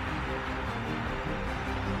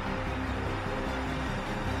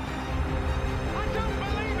 I don't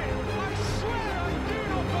believe it. I swear I do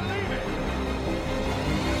not believe it.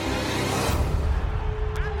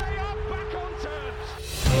 And they are back on terms.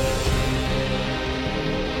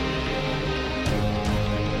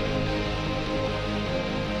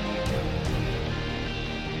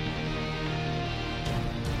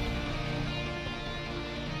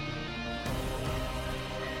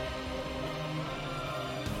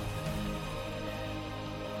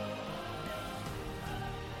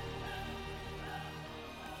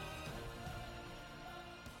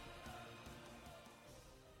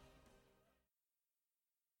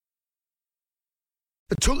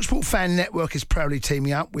 The TalkSport Fan Network is proudly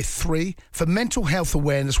teaming up with 3 for Mental Health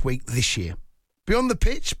Awareness Week this year. Beyond the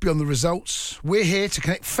pitch, beyond the results, we're here to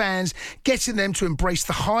connect fans, getting them to embrace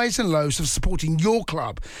the highs and lows of supporting your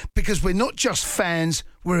club, because we're not just fans,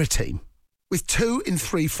 we're a team. With 2 in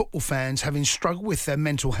 3 football fans having struggled with their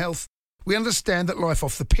mental health, we understand that life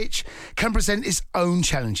off the pitch can present its own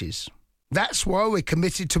challenges. That's why we're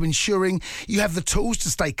committed to ensuring you have the tools to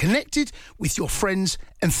stay connected with your friends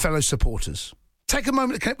and fellow supporters. Take a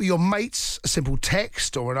moment to connect with your mates. A simple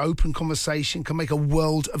text or an open conversation can make a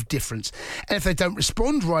world of difference. And if they don't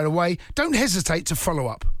respond right away, don't hesitate to follow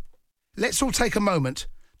up. Let's all take a moment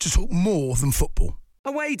to talk more than football.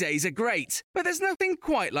 Away days are great, but there's nothing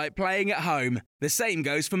quite like playing at home. The same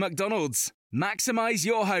goes for McDonald's. Maximise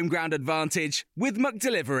your home ground advantage with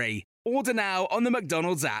McDelivery. Order now on the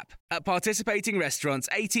McDonald's app. At participating restaurants,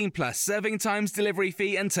 18 plus serving times, delivery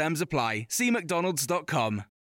fee and terms apply. See mcdonalds.com.